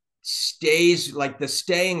just stays like the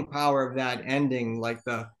staying power of that ending, like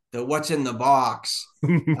the what's in the box.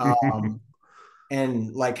 Um,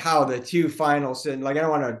 and like how the two final sin, like I don't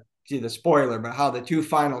want to do the spoiler, but how the two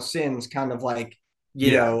final sins kind of like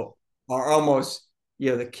you Yeah. know are almost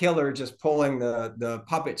the killer just pulling the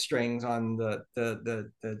puppet strings on the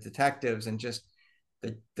detectives, and just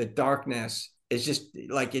the darkness is just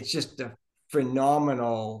like it's just a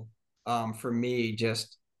phenomenal for me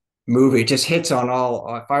just movie. It just hits on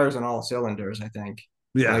all fires on all cylinders, I think.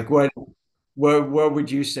 Yeah. Like what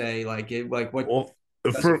would you say, like it, like what Well,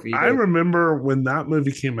 does it for for I you? remember when that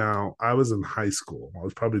movie came out, I was in high school. I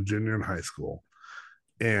was probably junior in high school,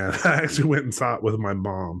 and I actually went and saw it with my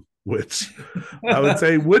mom, which I would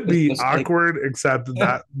say would be Mistake. awkward, except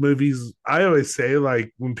that movies, I always say,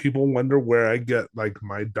 like, when people wonder where I get like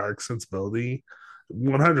my dark sensibility,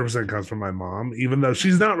 100% comes from my mom, even though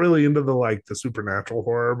she's not really into the like the supernatural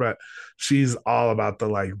horror, but she's all about the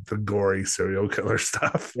like the gory serial killer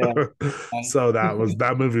stuff. Yeah. So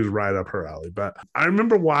that movie was right up her alley. But I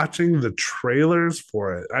remember watching the trailers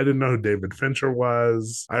for it. I didn't know who David Fincher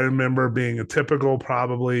was. I remember being a typical,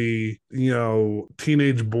 probably,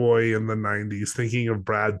 teenage boy in the 90s thinking of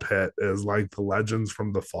Brad Pitt as like the legends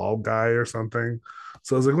from The Fall Guy or something.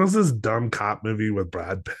 So I was like, what's this dumb cop movie with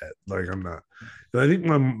Brad Pitt? Like, I'm not. And I think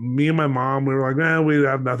me and my mom, we were like, nah, we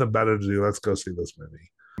have nothing better to do. Let's go see this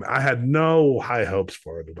movie. I had no high hopes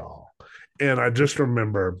for it at all. And I just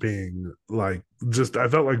remember being like, I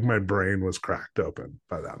felt like my brain was cracked open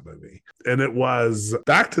by that movie. And it was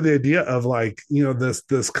back to the idea of like,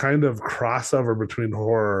 this kind of crossover between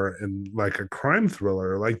horror and like a crime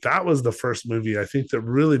thriller. Like that was the first movie I think that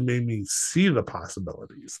really made me see the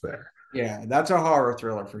possibilities there. Yeah, that's a horror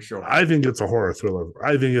thriller for sure. I think it's a horror thriller.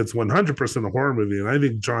 I think it's 100% a horror movie. And I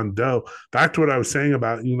think John Doe, back to what I was saying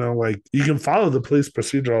about, like you can follow the police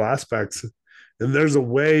procedural aspects. And there's a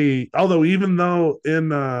way, although even though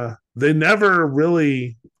they never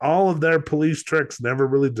really, all of their police tricks never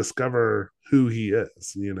really discover who he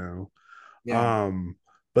is. Yeah. Um,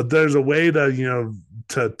 but there's a way to,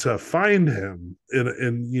 to find him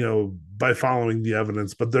by following the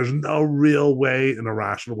evidence, but there's no real way, and a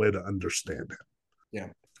rational way to understand him. Yeah.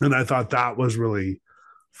 And I thought that was really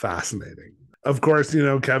fascinating. Of course,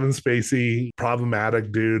 Kevin Spacey,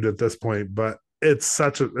 problematic dude at this point, but it's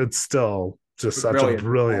still just A such a brilliant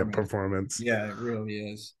brilliant performance. performance. Yeah, it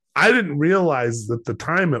really is. I didn't realize that the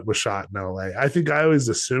time it was shot in LA. I think I always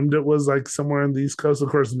assumed it was like somewhere on the East Coast. Of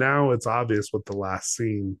course, now it's obvious with the last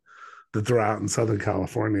scene that they're out in Southern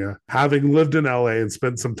California. Having lived in LA and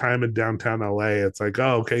spent some time in downtown LA, it's like,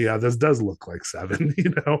 oh, okay, yeah, this does look like Seven.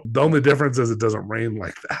 The Yeah. only difference is it doesn't rain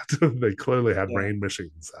like that. They clearly had Yeah. rain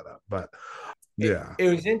machines set up, but It, yeah, it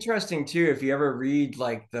was interesting too, if you ever read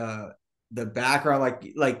like the background,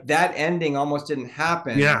 like that ending almost didn't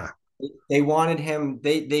happen. yeah. They wanted him,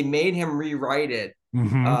 they made him rewrite it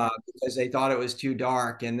Mm-hmm. because they thought it was too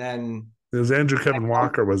dark. And then It was Andrew Kevin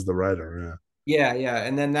Walker was the writer. yeah, yeah.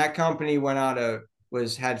 And then that company went out of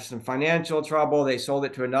was had some financial trouble. They sold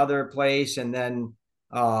it to another place, and then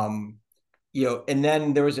um and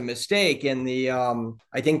then there was a mistake in the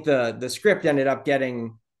I think the script ended up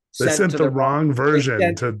getting They sent sent to the the wrong wrong they version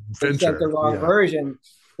sent to they sent the Fincher. wrong Yeah, version,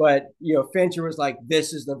 but Fincher was like,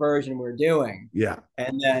 this is the version we're doing. yeah.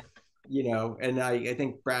 And then and I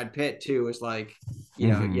think Brad Pitt too was like,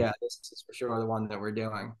 Mm-hmm. yeah, this is for sure the one that we're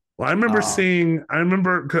doing. Well, I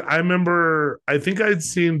think I'd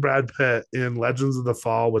seen Brad Pitt in Legends of the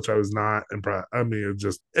Fall, which I was not impressed. I mean,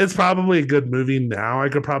 it's probably a good movie now. I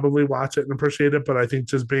could probably watch it and appreciate it, but I think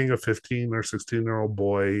just being a 15 or 16-year-old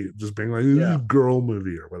boy, just being like, this is Yeah. a girl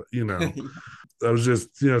movie or what, I was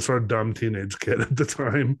just, sort of dumb teenage kid at the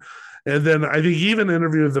time. And then I think even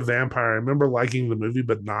Interview with the Vampire, I remember liking the movie,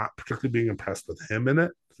 but not particularly being impressed with him in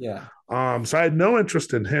it. Yeah. So I had no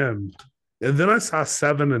interest in him. And then I saw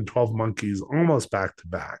Seven and 12 Monkeys almost back to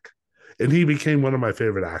back. And he became one of my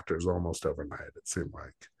favorite actors almost overnight, it seemed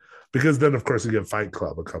like. Because then of course you get Fight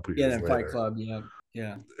Club a couple Yeah, years then Fight later. Club. Yeah.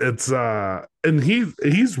 Yeah. It's and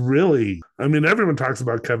he's really, I mean, everyone talks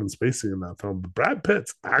about Kevin Spacey in that film, but Brad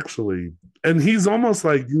Pitt's actually, and he's almost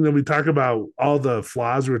like, we talk about all the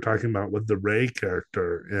flaws we were talking about with the Ray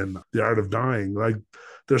character in The Art of Dying. Like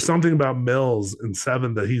there's something about Mills in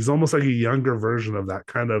Seven that he's almost like a younger version of that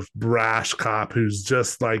kind of brash cop who's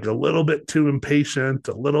just like a little bit too impatient,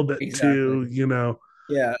 a little bit Exactly. too,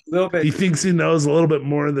 Yeah. A little bit. he thinks he knows a little bit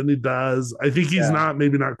more than he does. I think he's Yeah.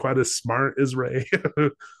 maybe not quite as smart as Ray,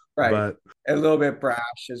 Right. but A little bit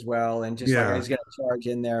brash as well, and just like yeah, he's gonna charge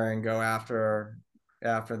in there and go after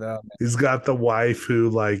them. he's got the wife who,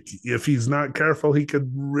 like, if he's not careful, he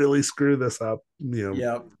could really screw this up,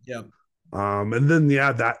 Yep. Yep. And then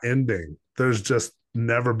that ending. There's just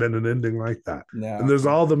never been an ending like that. And No. there's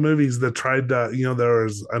all the movies that tried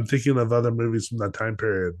to, I'm thinking of other movies from that time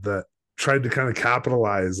period that tried to kind of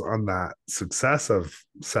capitalize on that success of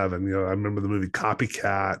Seven. I remember the movie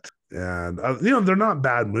Copycat, and they're not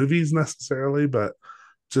bad movies necessarily, but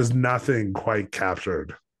just nothing quite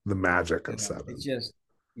captured the magic of Seven. It's just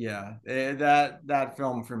that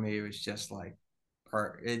film for me was just like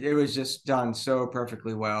it was just done so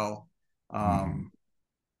perfectly well. Mm-hmm.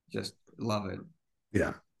 Just love it.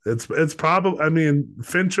 Yeah, it's probably. I mean,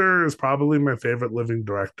 Fincher is probably my favorite living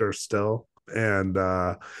director still, and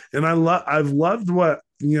I've loved what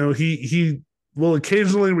he will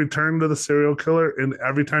occasionally return to the serial killer, and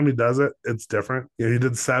every time he does it, it's different. He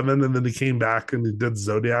did Seven, and then he came back and he did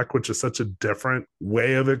Zodiac, which is such a different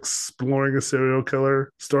way of exploring a serial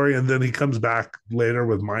killer story, and then he comes back later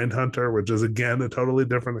with Mindhunter, which is again a totally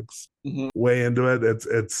different way into it.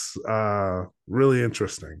 It's really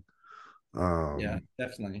interesting. Yeah,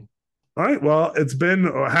 definitely. All right. Well,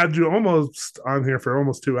 had you almost on here for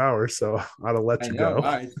almost 2 hours, so I'll let I you know. go.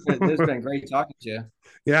 Wow, this has been great talking to you.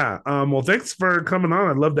 Yeah. Well, thanks for coming on.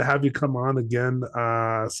 I'd love to have you come on again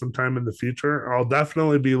sometime in the future. I'll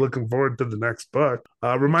definitely be looking forward to the next book.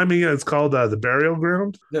 Remind me, it's called The Burial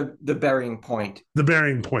Ground? The Burying Point. The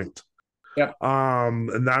Burying Point. Yep.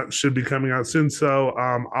 And that should be coming out soon. So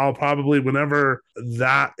I'll probably, whenever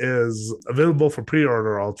that is available for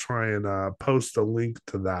pre-order, I'll try and post a link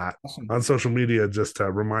to that on social media just to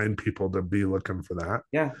remind people to be looking for that.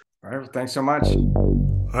 Yeah. All right. Well, thanks so much.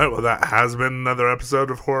 All right, well, that has been another episode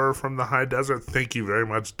of Horror from the High Desert. Thank you very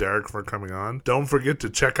much, Derik, for coming on. Don't forget to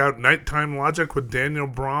check out Nighttime Logic with Daniel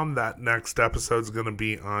Braum. That next episode is going to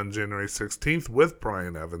be on January 16th with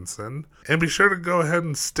Brian Evanson. And be sure to go ahead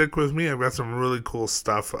and stick with me. I've got some really cool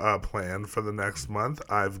stuff planned for the next month.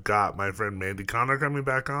 I've got my friend Mandy Connor coming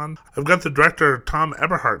back on. I've got the director Tom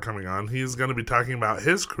Eberhardt coming on. He's going to be talking about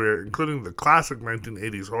his career, including the classic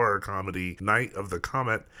 1980s horror comedy Night of the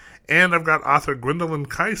Comet. And I've got author Gwendolyn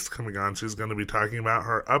Keist coming on. She's going to be talking about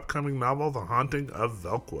her upcoming novel, The Haunting of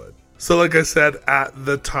Velkwood. So like I said at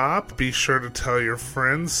the top, be sure to tell your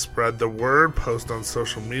friends, spread the word, post on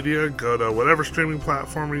social media, go to whatever streaming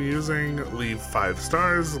platform you're using, leave 5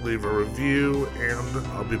 stars, leave a review, and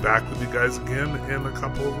I'll be back with you guys again in a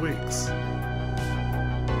couple of weeks.